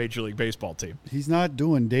manager of a Major League Baseball team. He's not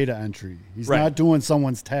doing data entry. He's not doing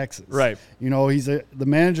someone's taxes. Right. He's the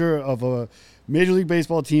manager of a Major League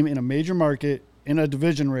Baseball team in a major market in a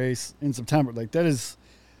division race in September. That is...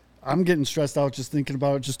 I'm getting stressed out just thinking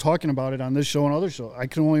about it, just talking about it on this show and other shows. I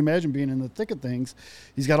can only imagine being in the thick of things.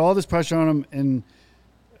 He's got all this pressure on him, and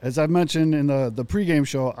as I mentioned in the pregame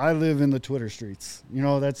show, I live in the Twitter streets.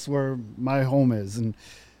 That's where my home is, and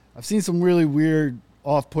I've seen some really weird,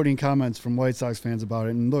 off-putting comments from White Sox fans about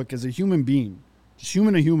it. And look, as a human being,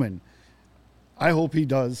 human to human, I hope he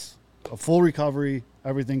does a full recovery.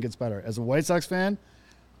 Everything gets better. As a White Sox fan,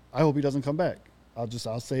 I hope he doesn't come back.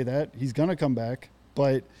 I'll say that he's gonna come back,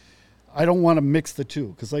 but I don't want to mix the two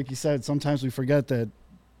because, like you said, sometimes we forget that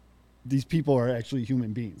these people are actually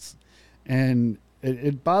human beings, and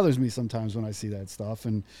it bothers me sometimes when I see that stuff.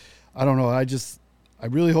 And I don't know. I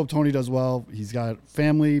really hope Tony does well. He's got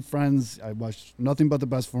family, friends. I wish nothing but the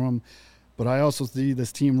best for him. But I also see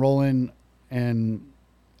this team rolling, and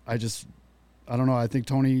I don't know. I think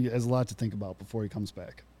Tony has a lot to think about before he comes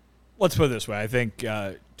back. Let's put it this way. I think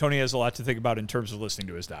Tony has a lot to think about in terms of listening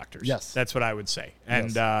to his doctors. Yes. That's what I would say.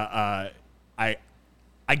 And Yes.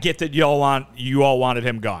 I get that you all wanted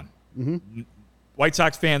him gone. Mm-hmm. White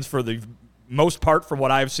Sox fans, for the most part, from what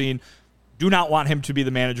I've seen, do not want him to be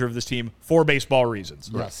the manager of this team for baseball reasons.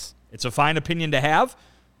 Yes. It's a fine opinion to have,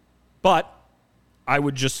 but I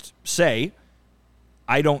would just say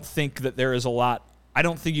I don't think that there is a lot. I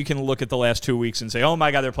don't think you can look at the last 2 weeks and say, oh,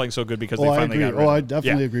 my God, they're playing so good because they finally got rid of him. I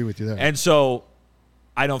definitely agree with you there. And so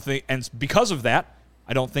I don't think – and because of that,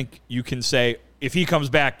 I don't think you can say if he comes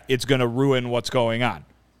back, it's going to ruin what's going on.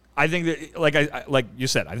 I think that, like you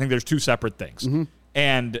said, I think there's two separate things. Mm-hmm.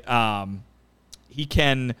 And he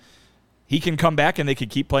can come back and they could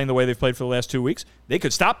keep playing the way they've played for the last 2 weeks. They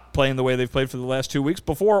could stop playing the way they've played for the last 2 weeks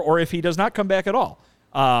before, or if he does not come back at all.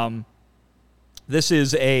 This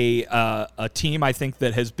is a team, I think,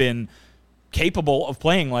 that has been capable of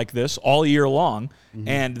playing like this all year long,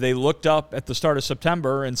 and they looked up at the start of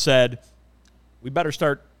September and said, we better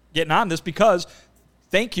start getting on this because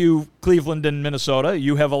thank you, Cleveland and Minnesota.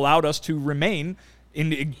 You have allowed us to remain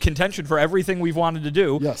in contention for everything we've wanted to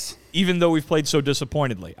do, yes, even though we've played so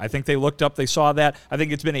disappointedly. I think they looked up, they saw that. I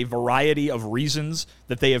think it's been a variety of reasons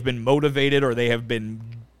that they have been motivated or they have been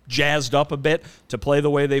jazzed up a bit to play the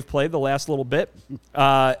way they've played the last little bit.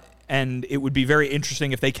 And it would be very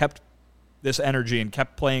interesting if they kept this energy and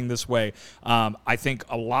kept playing this way. I think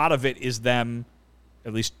a lot of it is them,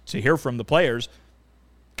 at least to hear from the players,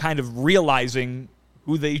 kind of realizing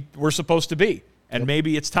who they were supposed to be. And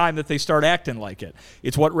maybe it's time that they start acting like it.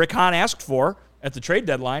 It's what Rick Hahn asked for at the trade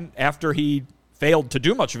deadline after he failed to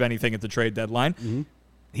do much of anything at the trade deadline. Mm-hmm.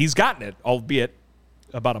 He's gotten it, albeit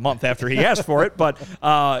about a month after he asked for it. But,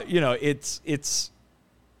 it's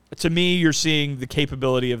to me, you're seeing the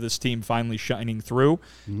capability of this team finally shining through.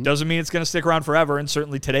 Mm-hmm. Doesn't mean it's going to stick around forever. And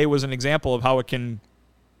certainly today was an example of how it can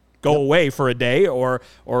go away for a day or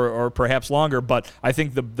perhaps longer. But I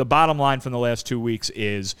think the bottom line from the last 2 weeks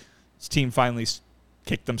is this team finally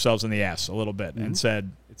kicked themselves in the ass a little bit and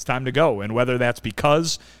said, it's time to go. And whether that's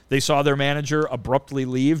because they saw their manager abruptly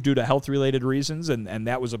leave due to health-related reasons and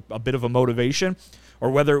that was a bit of a motivation, or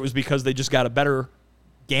whether it was because they just got a better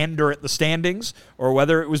gander at the standings, or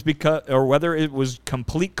whether it was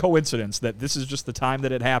complete coincidence that this is just the time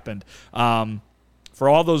that it happened. For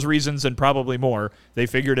all those reasons and probably more, they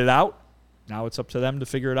figured it out. Now it's up to them to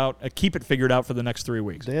figure it out, keep it figured out for the next 3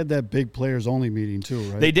 weeks. They had that big players-only meeting too,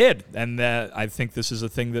 right? They did, and I think this is a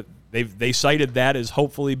thing that they cited that as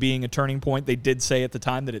hopefully being a turning point. They did say at the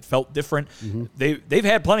time that it felt different. Mm-hmm. They've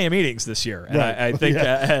had plenty of meetings this year, and right. I think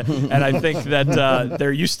and I think that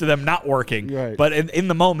they're used to them not working. Right. But in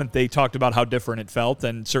the moment, they talked about how different it felt,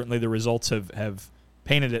 and certainly the results have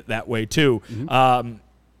painted it that way too. Mm-hmm.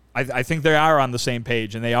 I think they are on the same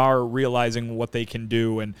page, and they are realizing what they can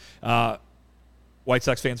do, and White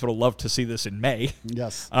Sox fans would have loved to see this in May.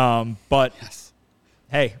 Yes. But yes.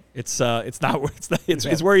 Hey, it's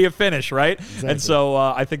where you finish, right? Exactly. And so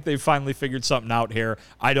I think they've finally figured something out here.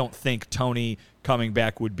 I don't think Tony coming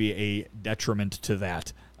back would be a detriment to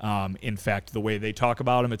that. In fact, the way they talk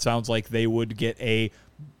about him, it sounds like they would get a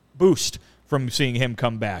boost from seeing him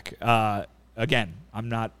come back. Again, I'm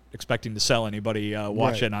not expecting to sell anybody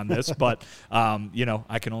watching on this, but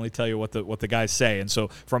I can only tell you what the guys say. And so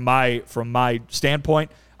from my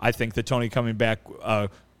standpoint, I think that Tony coming back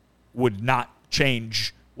would not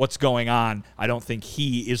change what's going on. I don't think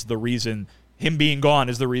him being gone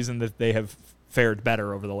is the reason that they have fared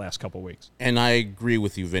better over the last couple of weeks. And I agree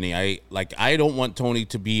with you, Vinny. I don't want Tony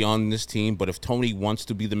to be on this team, but if Tony wants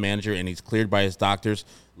to be the manager and he's cleared by his doctors,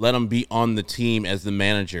 let him be on the team as the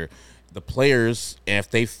manager. The players, if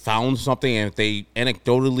they found something and if they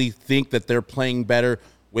anecdotally think that they're playing better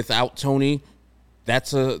without Tony,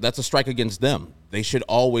 that's a strike against them. They should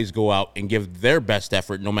always go out and give their best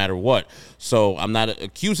effort no matter what. So I'm not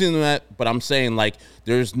accusing them of that, but I'm saying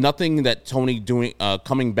there's nothing that Tony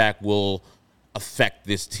coming back will affect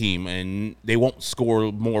this team, and they won't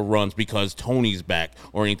score more runs because Tony's back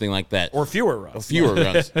or anything like that. Or fewer runs.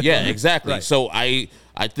 Yeah, exactly. Right. So I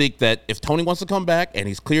think that if Tony wants to come back and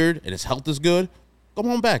he's cleared and his health is good, come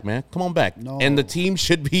on back, man. Come on back. No. And the team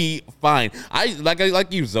should be fine. I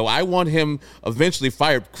like you, Zoe. I want him eventually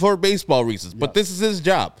fired for baseball reasons. But this is his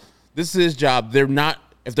job. This is his job.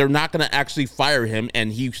 If they're not going to actually fire him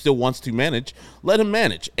and he still wants to manage, let him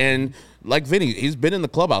manage. And like Vinny, he's been in the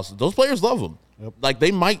clubhouse. Those players love him. Yep. Like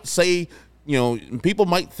they might say, people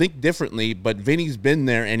might think differently, but Vinny's been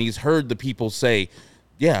there and he's heard the people say,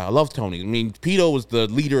 yeah, I love Tony. I mean, Pito was the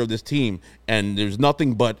leader of this team, and there's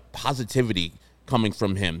nothing but positivity coming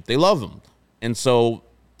from him. They love him. And so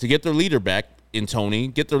to get their leader back in Tony,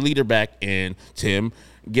 get their leader back in Tim,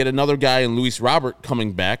 get another guy in Luis Robert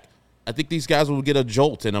coming back, I think these guys will get a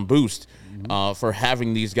jolt and a boost for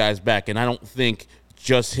having these guys back. And I don't think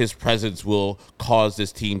just his presence will cause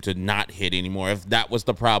this team to not hit anymore. If that was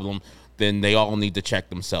the problem, then they all need to check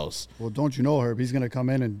themselves. Well, don't you know, Herb, he's going to come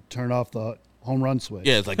in and turn off the home run switch.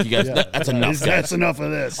 Yeah, it's like, you guys, that's enough, guys. That's enough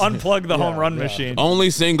of this. Unplug the home run machine. Only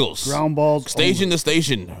singles. Ground balls. Station to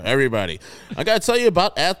station, everybody. I got to tell you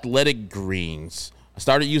about Athletic Greens. I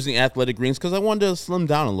started using Athletic Greens because I wanted to slim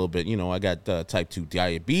down a little bit. I got type 2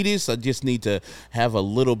 diabetes. I just need to have a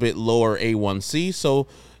little bit lower A1C. So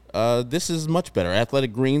this is much better.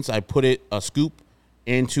 Athletic Greens, I put a scoop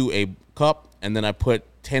into a cup, and then I put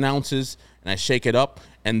 10 ounces, and I shake it up.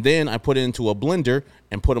 And then I put it into a blender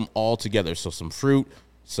and put them all together. So some fruit,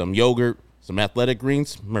 some yogurt, some Athletic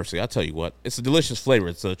Greens. Mercy, I'll tell you what. It's a delicious flavor.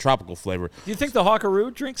 It's a tropical flavor. Do you think the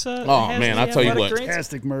Hawkaroo drinks Oh, man, I'll tell you what.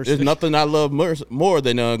 Fantastic, Mercy. There's nothing I love more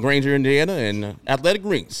than Granger, Indiana, and Athletic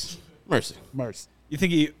Greens. Mercy. You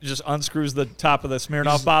think he just unscrews the top of the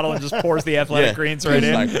Smirnoff bottle and just pours the Athletic Greens right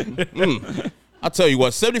in? I'll tell you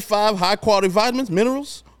what. 75 high-quality vitamins,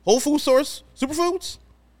 minerals, whole food source, superfoods.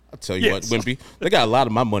 I'll tell you what, Wimpy, they got a lot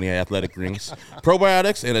of my money at Athletic Greens.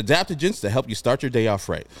 Probiotics and adaptogens to help you start your day off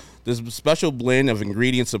right. This special blend of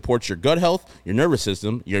ingredients supports your gut health, your nervous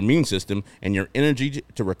system, your immune system, and your energy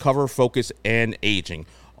to recover, focus, and aging.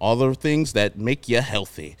 All the things that make you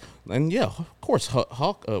healthy. And, yeah, of course,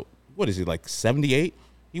 Hawk, what is he, like 78?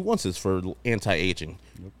 He wants this for anti-aging.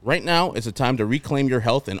 Yep. Right now is a time to reclaim your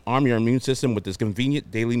health and arm your immune system with this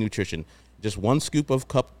convenient daily nutrition. Just one scoop of a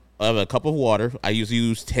cup of water. I usually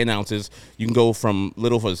use 10 ounces. You can go from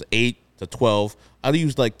little as 8 to 12. I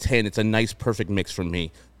use like 10. It's a nice, perfect mix for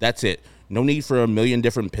me. That's it. No need for a million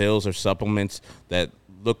different pills or supplements that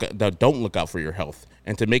don't look out for your health.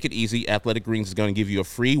 And to make it easy, Athletic Greens is going to give you a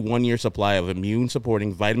free 1-year supply of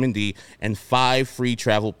immune-supporting vitamin D and 5 free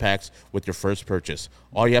travel packs with your first purchase.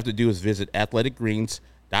 All you have to do is visit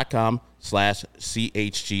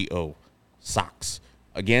athleticgreens.com/CHGO socks.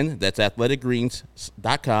 Again, that's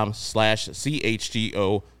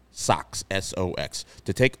athleticgreens.com/CHGO socks, SOX,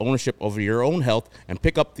 to take ownership over your own health and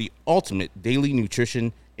pick up the ultimate daily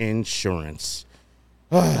nutrition insurance.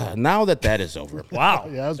 Now that is over. Wow.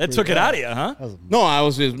 That took it out of you, huh? No, I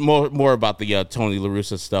was more about the Tony La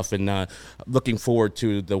Russa stuff and looking forward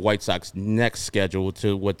to the White Sox next schedule,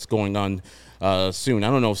 to what's going on soon. I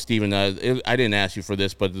don't know, Steven, I didn't ask you for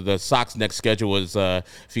this, but the Sox next schedule is,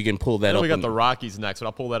 if you can pull that up. We got the Rockies next, but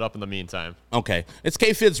I'll pull that up in the meantime. Okay. It's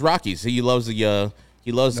K-Fid's Rockies. He loves the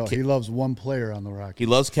he loves one player on the Rockies. He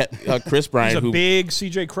loves Chris Bryant. He's a big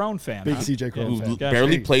CJ Cron fan. Big CJ Cron fan. Who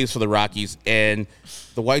barely plays for the Rockies. And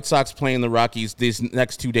the White Sox playing the Rockies these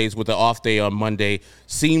next 2 days with the off day on Monday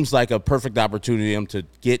seems like a perfect opportunity for them to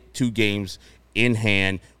get 2 games in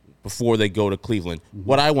hand before they go to Cleveland. Mm-hmm.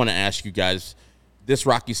 What I want to ask you guys, this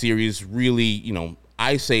Rocky series really,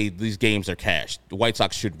 I say these games are cashed. The White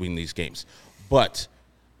Sox should win these games. But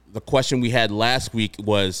the question we had last week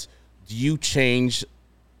was, do you change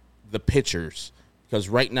the pitchers? Because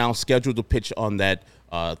right now, scheduled to pitch on that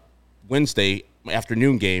Wednesday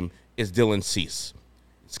afternoon game is Dylan Cease.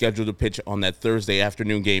 Scheduled to pitch on that Thursday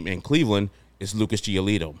afternoon game in Cleveland is Lucas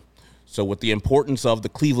Giolito. So with the importance of the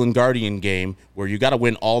Cleveland Guardian game, where you got to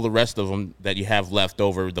win all the rest of them that you have left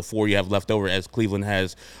over, the 4 you have left over, as Cleveland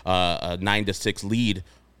has a 9-6 lead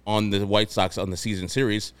on the White Sox on the season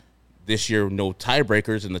series. This year, no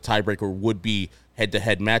tiebreakers, and the tiebreaker would be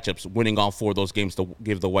head-to-head matchups, winning all 4 of those games to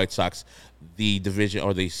give the White Sox the division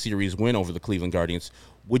or the series win over the Cleveland Guardians.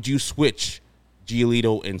 Would you switch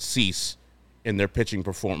Giolito and Cease in their pitching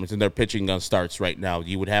performance, in their pitching starts right now?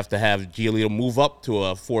 You would have to have Giolito move up to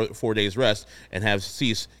a 4 days rest and have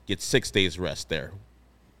Cease get 6 days rest there.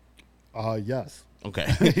 Yes. Okay.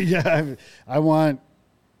 Yeah, I want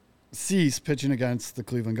Cease pitching against the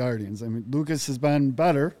Cleveland Guardians. I mean, Lucas has been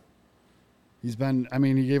better. He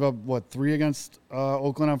gave up, 3 against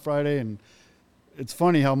Oakland on Friday, and it's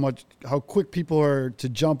funny how quick people are to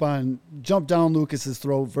jump down Lucas's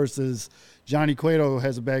throat versus Johnny Cueto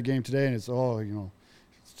has a bad game today, and it's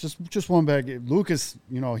just one bad game. Lucas,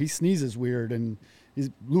 he sneezes weird, and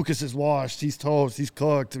Lucas is washed, he's toast, he's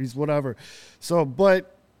cooked, he's whatever. So,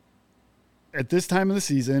 but at this time of the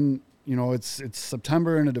season, it's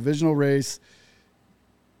September in a divisional race.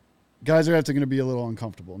 Guys are going to be a little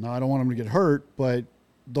uncomfortable. Now, I don't want them to get hurt, but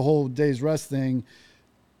the whole day's rest thing,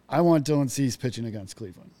 I want Dylan Cease pitching against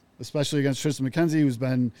Cleveland, especially against Tristan McKenzie, who's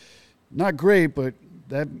been not great, but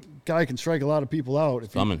that guy can strike a lot of people out.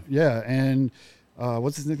 And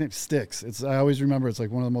what's his nickname? Sticks. I always remember it's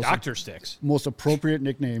like one of the most Dr. Sticks. Most appropriate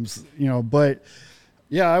nicknames, But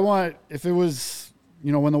yeah, I want, if it was,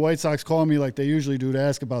 when the White Sox call me like they usually do to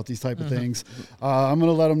ask about these type of things, I'm going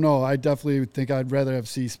to let them know. I definitely think I'd rather have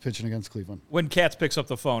Cease pitching against Cleveland. When Katz picks up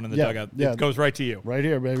the phone in the dugout, it goes right to you. Right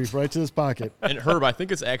here, baby. Right to this pocket. And Herb, I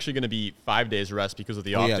think it's actually going to be 5 days rest because of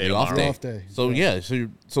the off day tomorrow. The off day. So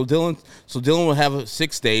Dylan will have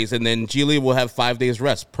 6 days, and then Giolito will have 5 days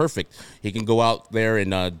rest. Perfect. He can go out there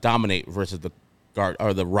and dominate versus the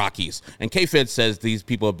Rockies. And K-Fed says these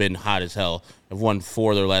people have been hot as hell, have won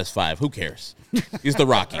 4 of their last 5. Who cares? It's the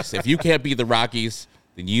Rockies. If you can't beat the Rockies,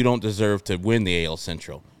 then you don't deserve to win the AL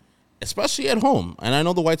Central, especially at home. And I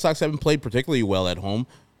know the White Sox haven't played particularly well at home,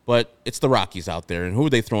 but it's the Rockies out there. And who are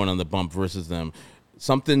they throwing on the bump versus them?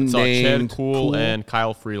 Something named Chad Kuhl and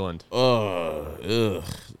Kyle Freeland.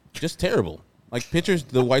 Just terrible. Like pitchers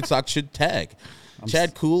the White Sox should tag.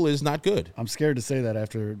 Chad Kuhl is not good. I'm scared to say that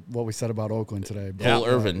after what we said about Oakland today. Cole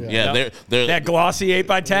Irvin. They're that glossy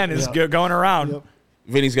 8x10 is going around. Yep.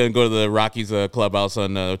 Vinny's going to go to the Rockies clubhouse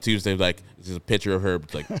on Tuesday. Like, this is a picture of Herb.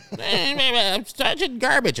 It's like, I'm such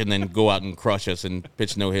garbage. And then go out and crush us and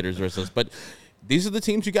pitch no-hitters versus us. But these are the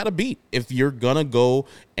teams you got to beat. If you're going to go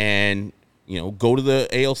and, go to the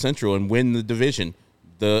AL Central and win the division,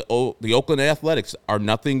 the Oakland Athletics are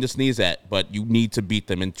nothing to sneeze at, but you need to beat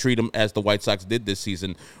them and treat them as the White Sox did this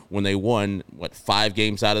season when they won, 5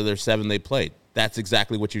 games out of their 7 they played. That's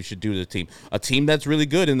exactly what you should do to the team. A team that's really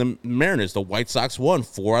good in the Mariners, the White Sox won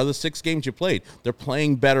 4 out of the 6 games you played. They're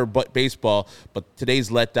playing better baseball, but today's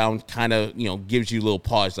letdown kind of, gives you a little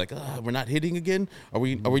pause. Like, we're not hitting again? Are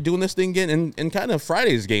we doing this thing again? And kind of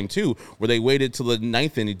Friday's game, too, where they waited till the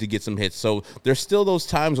 9th inning to get some hits. So there's still those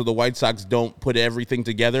times where the White Sox don't put everything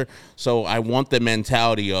together. So I want the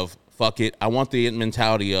mentality of, fuck it. I want the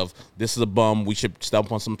mentality of this is a bum. We should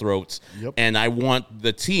stomp on some throats. Yep. And I want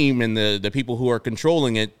the team and the people who are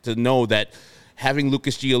controlling it to know that having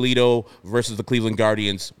Lucas Giolito versus the Cleveland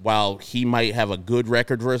Guardians, while he might have a good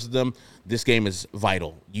record versus them, this game is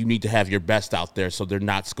vital. You need to have your best out there so they're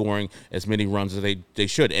not scoring as many runs as they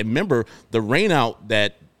should. And remember, the rainout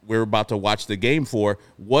that we're about to watch the game for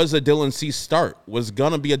was a Dylan Cease start, was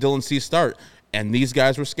going to be a Dylan Cease start. And these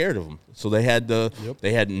guys were scared of him, so they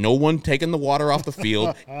had no one taking the water off the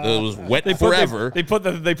field. It was wet forever. They put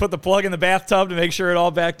the plug in the bathtub to make sure it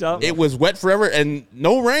all backed up. It was wet forever and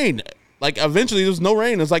no rain. Like eventually there was no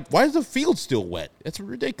rain. It's like, why is the field still wet? It's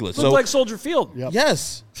ridiculous. Looked like Soldier Field. Yep.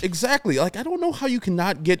 Yes, exactly. Like I don't know how you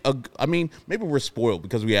cannot get maybe we're spoiled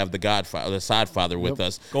because we have the Godfather, the Sodfather with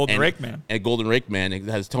us, Golden Rake Man,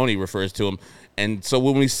 as Tony refers to him. And so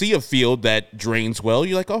when we see a field that drains well,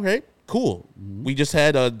 you're like, okay. Cool. We just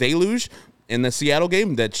had a deluge in the Seattle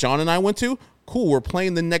game that Sean and I went to. Cool. We're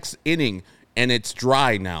playing the next inning, and it's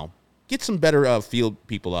dry now. Get some better field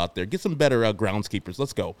people out there. Get some better groundskeepers.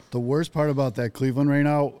 Let's go. The worst part about that Cleveland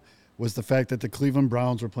rainout was the fact that the Cleveland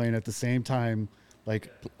Browns were playing at the same time,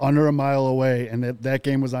 like under a mile away, and that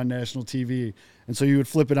game was on national TV. And so you would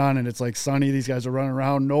flip it on, and it's like sunny. These guys are running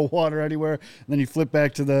around, no water anywhere. And then you flip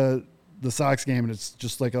back to the Sox game, and it's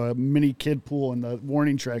just like a mini kid pool in the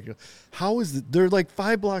warning track. How is it? They're like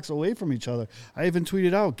 5 blocks away from each other. I even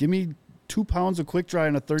tweeted out, give me 2 pounds of quick dry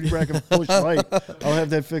and a 30 bracket push light. I'll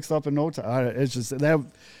have that fixed up in no time. It's just that.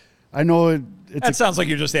 I know that sounds like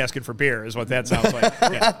you're just asking for beer is what that sounds like.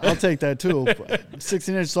 Yeah. I'll take that too.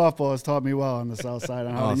 16-inch softball has taught me well on the south side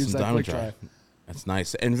on how to use that quick dry. That's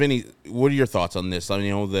nice. And Vinny, what are your thoughts on this? I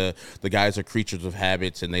mean, the guys are creatures of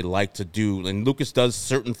habits, and they like to do. And Lucas does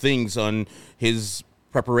certain things on his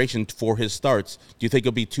preparation for his starts. Do you think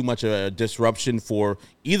it'll be too much of a disruption for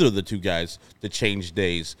either of the two guys to change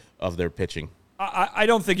days of their pitching? I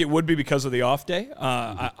don't think it would be because of the off day.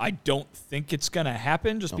 I don't think it's going to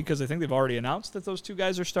happen just because I think they've already announced that those two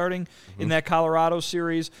guys are starting in that Colorado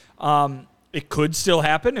series. It could still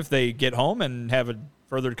happen if they get home and have a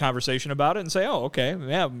further conversation about it and say, oh, okay,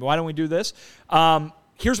 yeah, why don't we do this?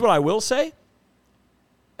 Here's what I will say.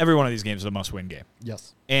 Every one of these games is a must-win game.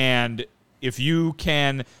 Yes. And if you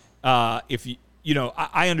can, I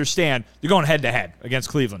understand you're going head-to-head against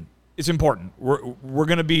Cleveland. It's important. We're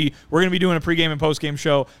gonna be doing a pregame and postgame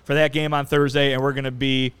show for that game on Thursday, and we're gonna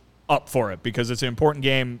be up for it because it's an important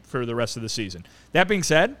game for the rest of the season. That being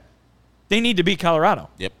said, they need to beat Colorado.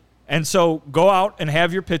 Yep. And so go out and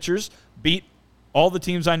have your pitchers beat all the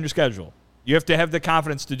teams on your schedule. You have to have the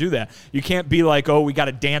confidence to do that. You can't be like, oh, we got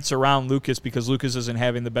to dance around Lucas because Lucas isn't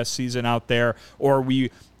having the best season out there, or we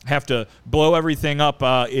have to blow everything up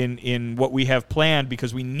in what we have planned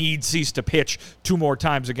because we need Cease to pitch 2 more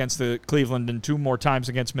times against the Cleveland and 2 more times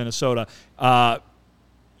against Minnesota.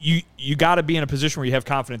 You got to be in a position where you have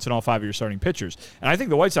confidence in all 5 of your starting pitchers. And I think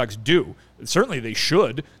the White Sox do. Certainly they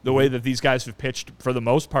should, the way that these guys have pitched for the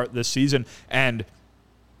most part this season. And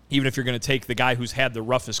even if you're going to take the guy who's had the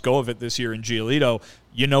roughest go of it this year in Giolito,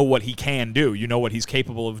 you know what he can do. You know what he's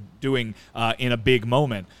capable of doing in a big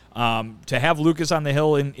moment. To have Lucas on the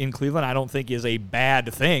hill in Cleveland, I don't think is a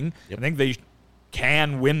bad thing. Yep. I think they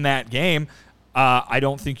can win that game. I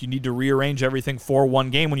don't think you need to rearrange everything for one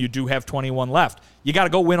game when you do have 21 left. You got to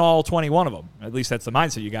go win all 21 of them. At least that's the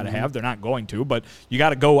mindset you got to have. They're not going to, but you got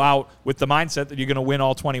to go out with the mindset that you're going to win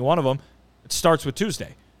all 21 of them. It starts with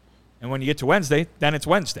Tuesday. And when you get to Wednesday, then it's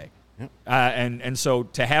Wednesday. Yep. And so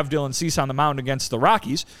to have Dylan Cease on the mound against the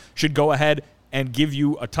Rockies should go ahead and give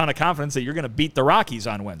you a ton of confidence that you're going to beat the Rockies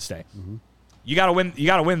on Wednesday. Mm-hmm. You got to win. You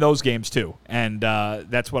got to win those games too, and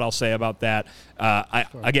that's what I'll say about that.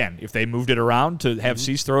 Again, if they moved it around to have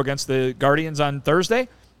Cease throw against the Guardians on Thursday,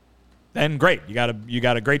 then great. You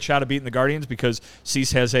got a great shot of beating the Guardians because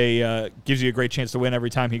Cease has gives you a great chance to win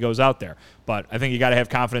every time he goes out there. But I think you got to have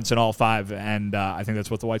confidence in all 5, and I think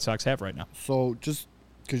that's what the White Sox have right now. So just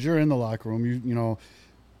because you're in the locker room, you know,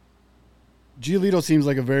 Giolito seems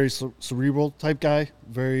like a very cerebral type guy,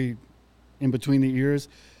 very in between the ears.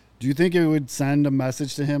 Do you think it would send a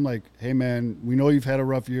message to him like, hey, man, we know you've had a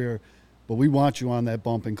rough year, but we want you on that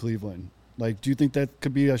bump in Cleveland? Like, do you think that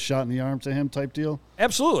could be a shot in the arm to him type deal?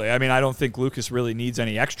 Absolutely. I mean, I don't think Lucas really needs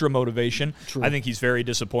any extra motivation. True. I think he's very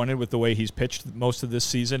disappointed with the way he's pitched most of this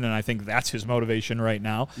season, and I think that's his motivation right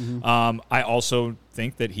now. Mm-hmm. I also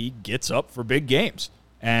think that he gets up for big games.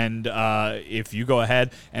 And if you go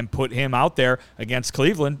ahead and put him out there against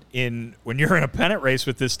Cleveland when you're in a pennant race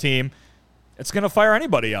with this team, it's going to fire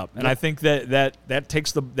anybody up. And I think that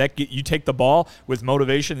you take the ball with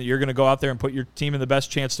motivation that you're going to go out there and put your team in the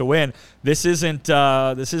best chance to win. This isn't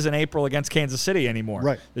April against Kansas City anymore.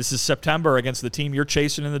 Right. This is September against the team you're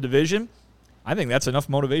chasing in the division. I think that's enough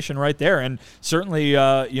motivation right there. And certainly,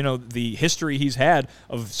 the history he's had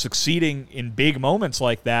of succeeding in big moments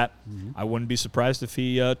like that, I wouldn't be surprised if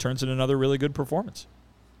he turns in another really good performance.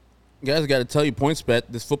 Guys, I got to tell you, PointsBet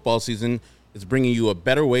this football season is bringing you a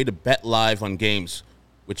better way to bet live on games,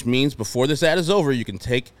 which means before this ad is over, you can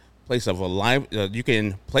place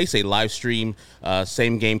a live stream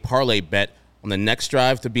same game parlay bet on the next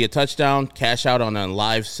drive to be a touchdown, cash out on a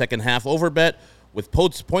live second half over bet. With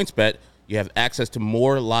PointsBet, you have access to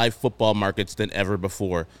more live football markets than ever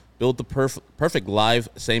before. Build the perfect live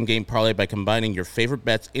same game parlay by combining your favorite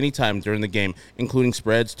bets anytime during the game, including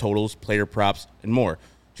spreads, totals, player props, and more.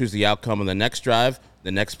 Choose the outcome of the next drive,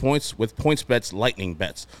 the next points with PointsBet's Lightning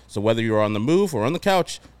Bets. So whether you're on the move or on the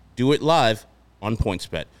couch, do it live on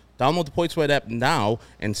PointsBet. Download the PointsBet app now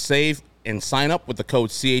and save and sign up with the code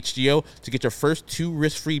CHGO to get your first 2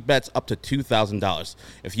 risk-free bets up to $2,000.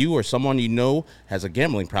 If you or someone you know has a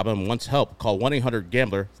gambling problem and wants help, call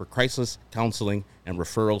 1-800-GAMBLER for crisis counseling and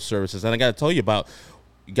referral services. And I got to tell you about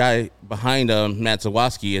the guy behind Matt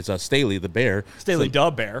Zawoski is Staley the Bear. Staley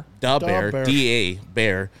Da Bear. Da Bear, D-A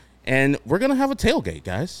Bear. And we're going to have a tailgate,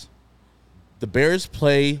 guys. The Bears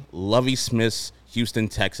play Lovie Smith's Houston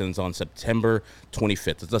Texans on September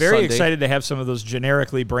 25th. It's a Very Sunday. Excited to have some of those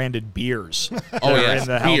generically branded beers. Oh, yeah, in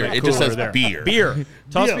the beer. helmet It just cooler says there. beer. Beer.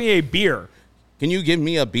 Toss me a beer. Can you give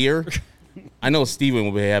me a beer? I know Steven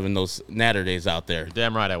will be having those Natter days out there.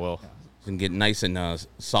 Damn right I will. And get nice and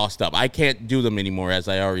sauced up. I can't do them anymore, as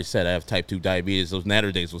I already said. I have type 2 diabetes. Those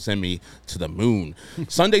Natter days will send me to the moon.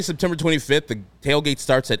 Sunday, September 25th, the tailgate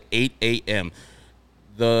starts at 8 a.m.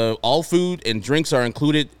 All food and drinks are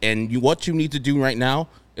included, and what you need to do right now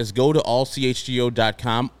is go to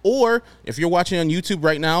allchgo.com, or if you're watching on YouTube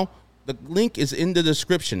right now, the link is in the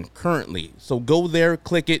description currently. So go there,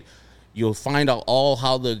 click it. You'll find out all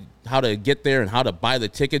how to get there and how to buy the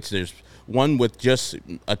tickets. There's one with just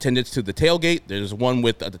attendance to the tailgate. There's one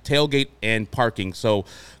with the tailgate and parking. So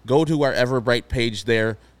go to our Everbright page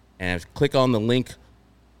there and click on the link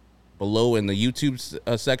below in the YouTube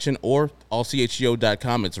section, or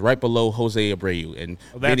allchgo.com. It's right below Jose Abreu. And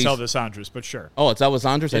that's Elvis Andrus, but sure. Oh, it's Elvis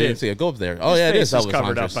Andrus? I didn't see it. Go up there. Oh, yeah, it is Elvis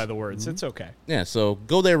covered Andrus. up by the words. It's okay. Yeah, so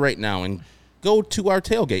go there right now and go to our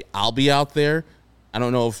tailgate. I'll be out there. I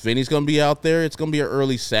don't know if Vinny's going to be out there. It's going to be an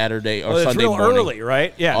early Saturday or Sunday real morning. Early,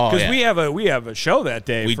 right? Yeah, because we have a show that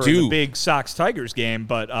day for the big Sox Tigers game.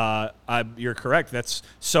 But you're correct. That's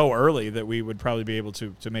so early that we would probably be able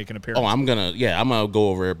to make an appearance. Oh, I'm gonna go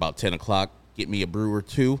over about 10 o'clock. Get me a brew or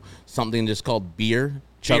two, something just called beer.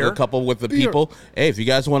 Chug a couple with the people. Hey, if you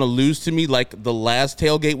guys want to lose to me like the last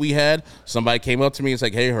tailgate we had, somebody came up to me and was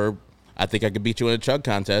like, "Hey, Herb, I think I could beat you in a chug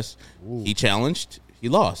contest." Ooh. He challenged. He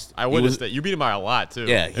lost. I witnessed that. You beat him by a lot, too.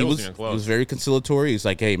 Yeah, he was very conciliatory. He's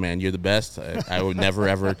like, "Hey, man, you're the best. I would never,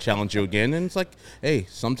 ever challenge you again." And it's like, hey,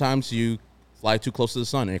 sometimes you fly too close to the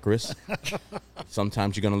sun, Icarus.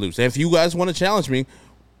 Sometimes you're going to lose. And if you guys want to challenge me,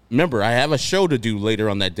 remember, I have a show to do later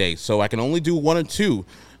on that day, so I can only do one or two.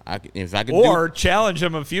 Challenge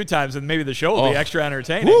him a few times, and maybe the show will be extra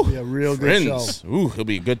entertaining. It'll be a real good show. Ooh, it'll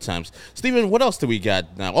be good times. Steven, what else do we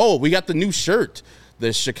got now? Oh, we got the new shirt,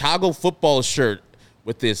 the Chicago football shirt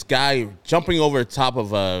with this guy jumping over the top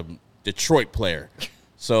of a Detroit player.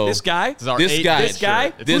 So this guy? This guy?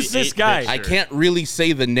 Who's this guy? I can't really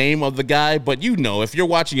say the name of the guy, but you know, if you're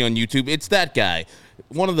watching on YouTube, it's that guy.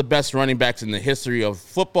 One of the best running backs in the history of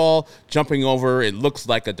football, jumping over, it looks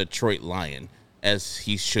like a Detroit Lion, as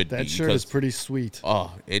he should be. That shirt is pretty sweet.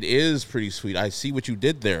 Oh, it is pretty sweet. I see what you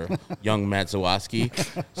did there, young Matt Zawoski.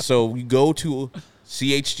 So we go to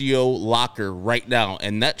CHGO Locker right now,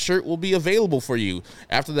 and that shirt will be available for you.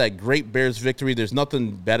 After that great Bears victory, there's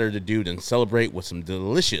nothing better to do than celebrate with some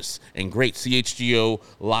delicious and great CHGO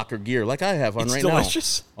Locker gear like I have on right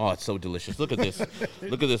delicious. now. Oh, it's so delicious. Look at this.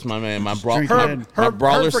 Look at this, my man. My Herb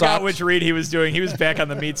brawler forgot socks. which read he was doing. He was back on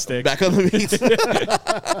the meat sticks. Back on the meat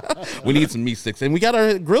sticks. We need some meat sticks. And we got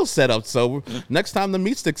our grill set up, so next time the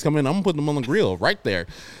meat sticks come in, I'm putting them on the grill right there.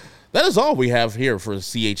 That is all we have here for the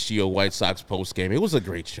CHGO White Sox postgame. It was a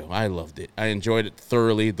great show. I loved it. I enjoyed it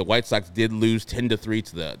thoroughly. The White Sox did lose 10-3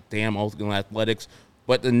 to the damn Oakland Athletics.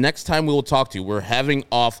 But the next time we will talk to you, we're having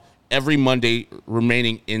off every Monday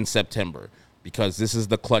remaining in September because this is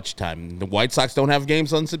the clutch time. The White Sox don't have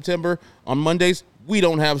games on Mondays. We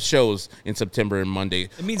don't have shows in September and Monday.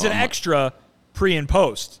 It means an extra pre and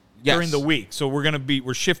post. Yes. During the week. So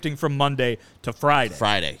we're shifting from Monday to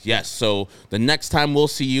Friday. Yes. So the next time we'll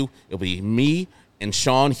see you, it'll be me and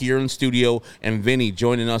Sean here in studio and Vinny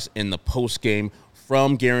joining us in the post game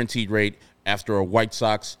from Guaranteed Rate after a White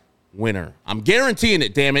Sox winner. I'm guaranteeing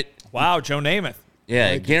it, damn it. Wow, Joe Namath.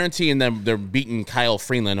 Yeah, guaranteeing them they're beating Kyle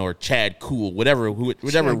Freeland or Chad Cool, whatever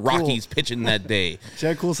Rocky's pitching that day.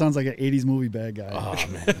 Chad Cool sounds like an 80s movie bad guy. Oh,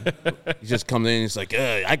 man. He just comes in and he's like,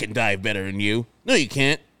 I can dive better than you. No, you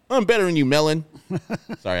can't. I'm better than you, Melon.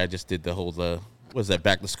 Sorry, I just did the whole, what was that,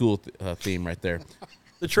 back to school theme right there.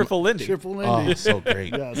 The Triple Lindy. Oh, so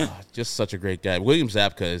great. Yes. Oh, just such a great guy. William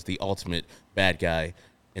Zabka is the ultimate bad guy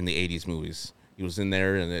in the 80s movies. He was in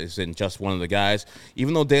there and is in Just One of the Guys.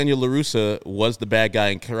 Even though Daniel LaRussa was the bad guy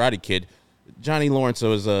in Karate Kid, Johnny Lawrence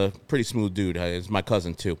was a pretty smooth dude. He's my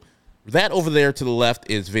cousin, too. That over there to the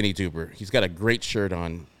left is Vinny Duber. He's got a great shirt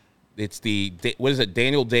on. It's what is it,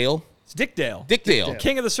 Daniel Dale? It's Dick Dale. Dick Dale.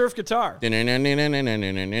 King of the surf guitar. That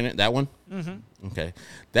one? Mm-hmm. Okay.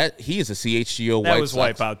 He is a CHGO White Sox. That was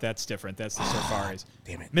Wipeout. That's different. That's the Surfaris.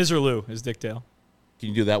 Damn it. Miserlou is Dick Dale. Can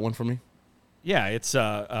you do that one for me? Yeah, it's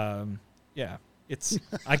I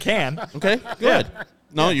can. Okay, good. Yeah.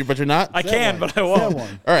 No, but you're not? I can, but I won't. All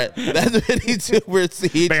right. That's Vinny Duber at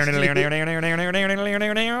CHGO.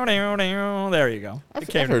 There you go. I've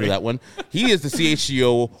heard of that one. He is the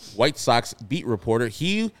CHGO White Sox beat reporter.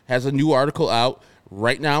 He has a new article out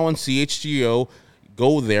right now on CHGO.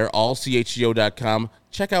 Go there, allchgo.com.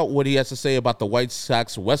 Check out what he has to say about the White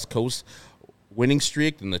Sox West Coast winning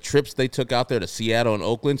streak and the trips they took out there to Seattle and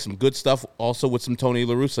Oakland. Some good stuff also with some Tony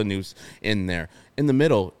La Russa news in there. In the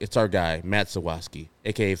middle, it's our guy, Matt Zawoski,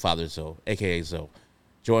 a.k.a. Father Zoe, a.k.a. Zoe.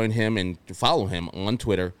 Join him and follow him on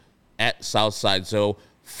Twitter at Southside Zoe.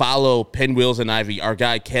 Follow Pinwheels and Ivy, our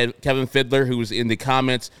guy Kevin Fiddler, who's in the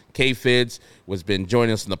comments. K-Fids has been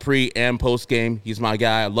joining us in the pre and post game. He's my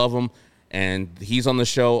guy. I love him. And he's on the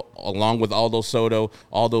show along with Aldo Soto.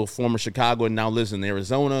 Aldo, former Chicago, and now lives in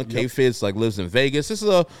Arizona. Yep. K-Fizz lives in Vegas. It's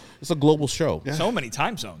a global show. Yeah. So many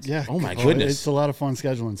time zones. Yeah. Oh my goodness. It's a lot of fun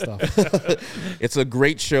scheduling stuff. It's a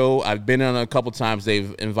great show. I've been on a couple times.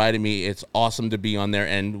 They've invited me. It's awesome to be on there.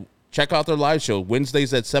 And check out their live show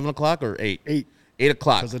Wednesdays at 7 o'clock or 8? 8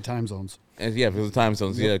 o'clock. Because of time zones. And because of the time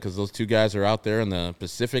zones. Yep. Yeah, because those two guys are out there in the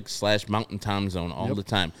Pacific/Mountain time zone all the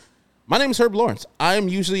time. My name is Herb Lawrence. I'm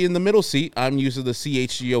usually in the middle seat. I'm usually the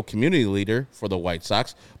CHGO community leader for the White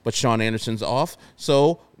Sox, but Sean Anderson's off.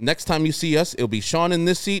 So next time you see us, it'll be Sean in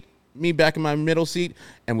this seat, me back in my middle seat,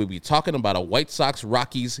 and we'll be talking about a White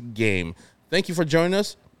Sox-Rockies game. Thank you for joining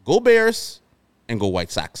us. Go Bears. and go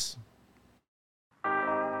White Sox.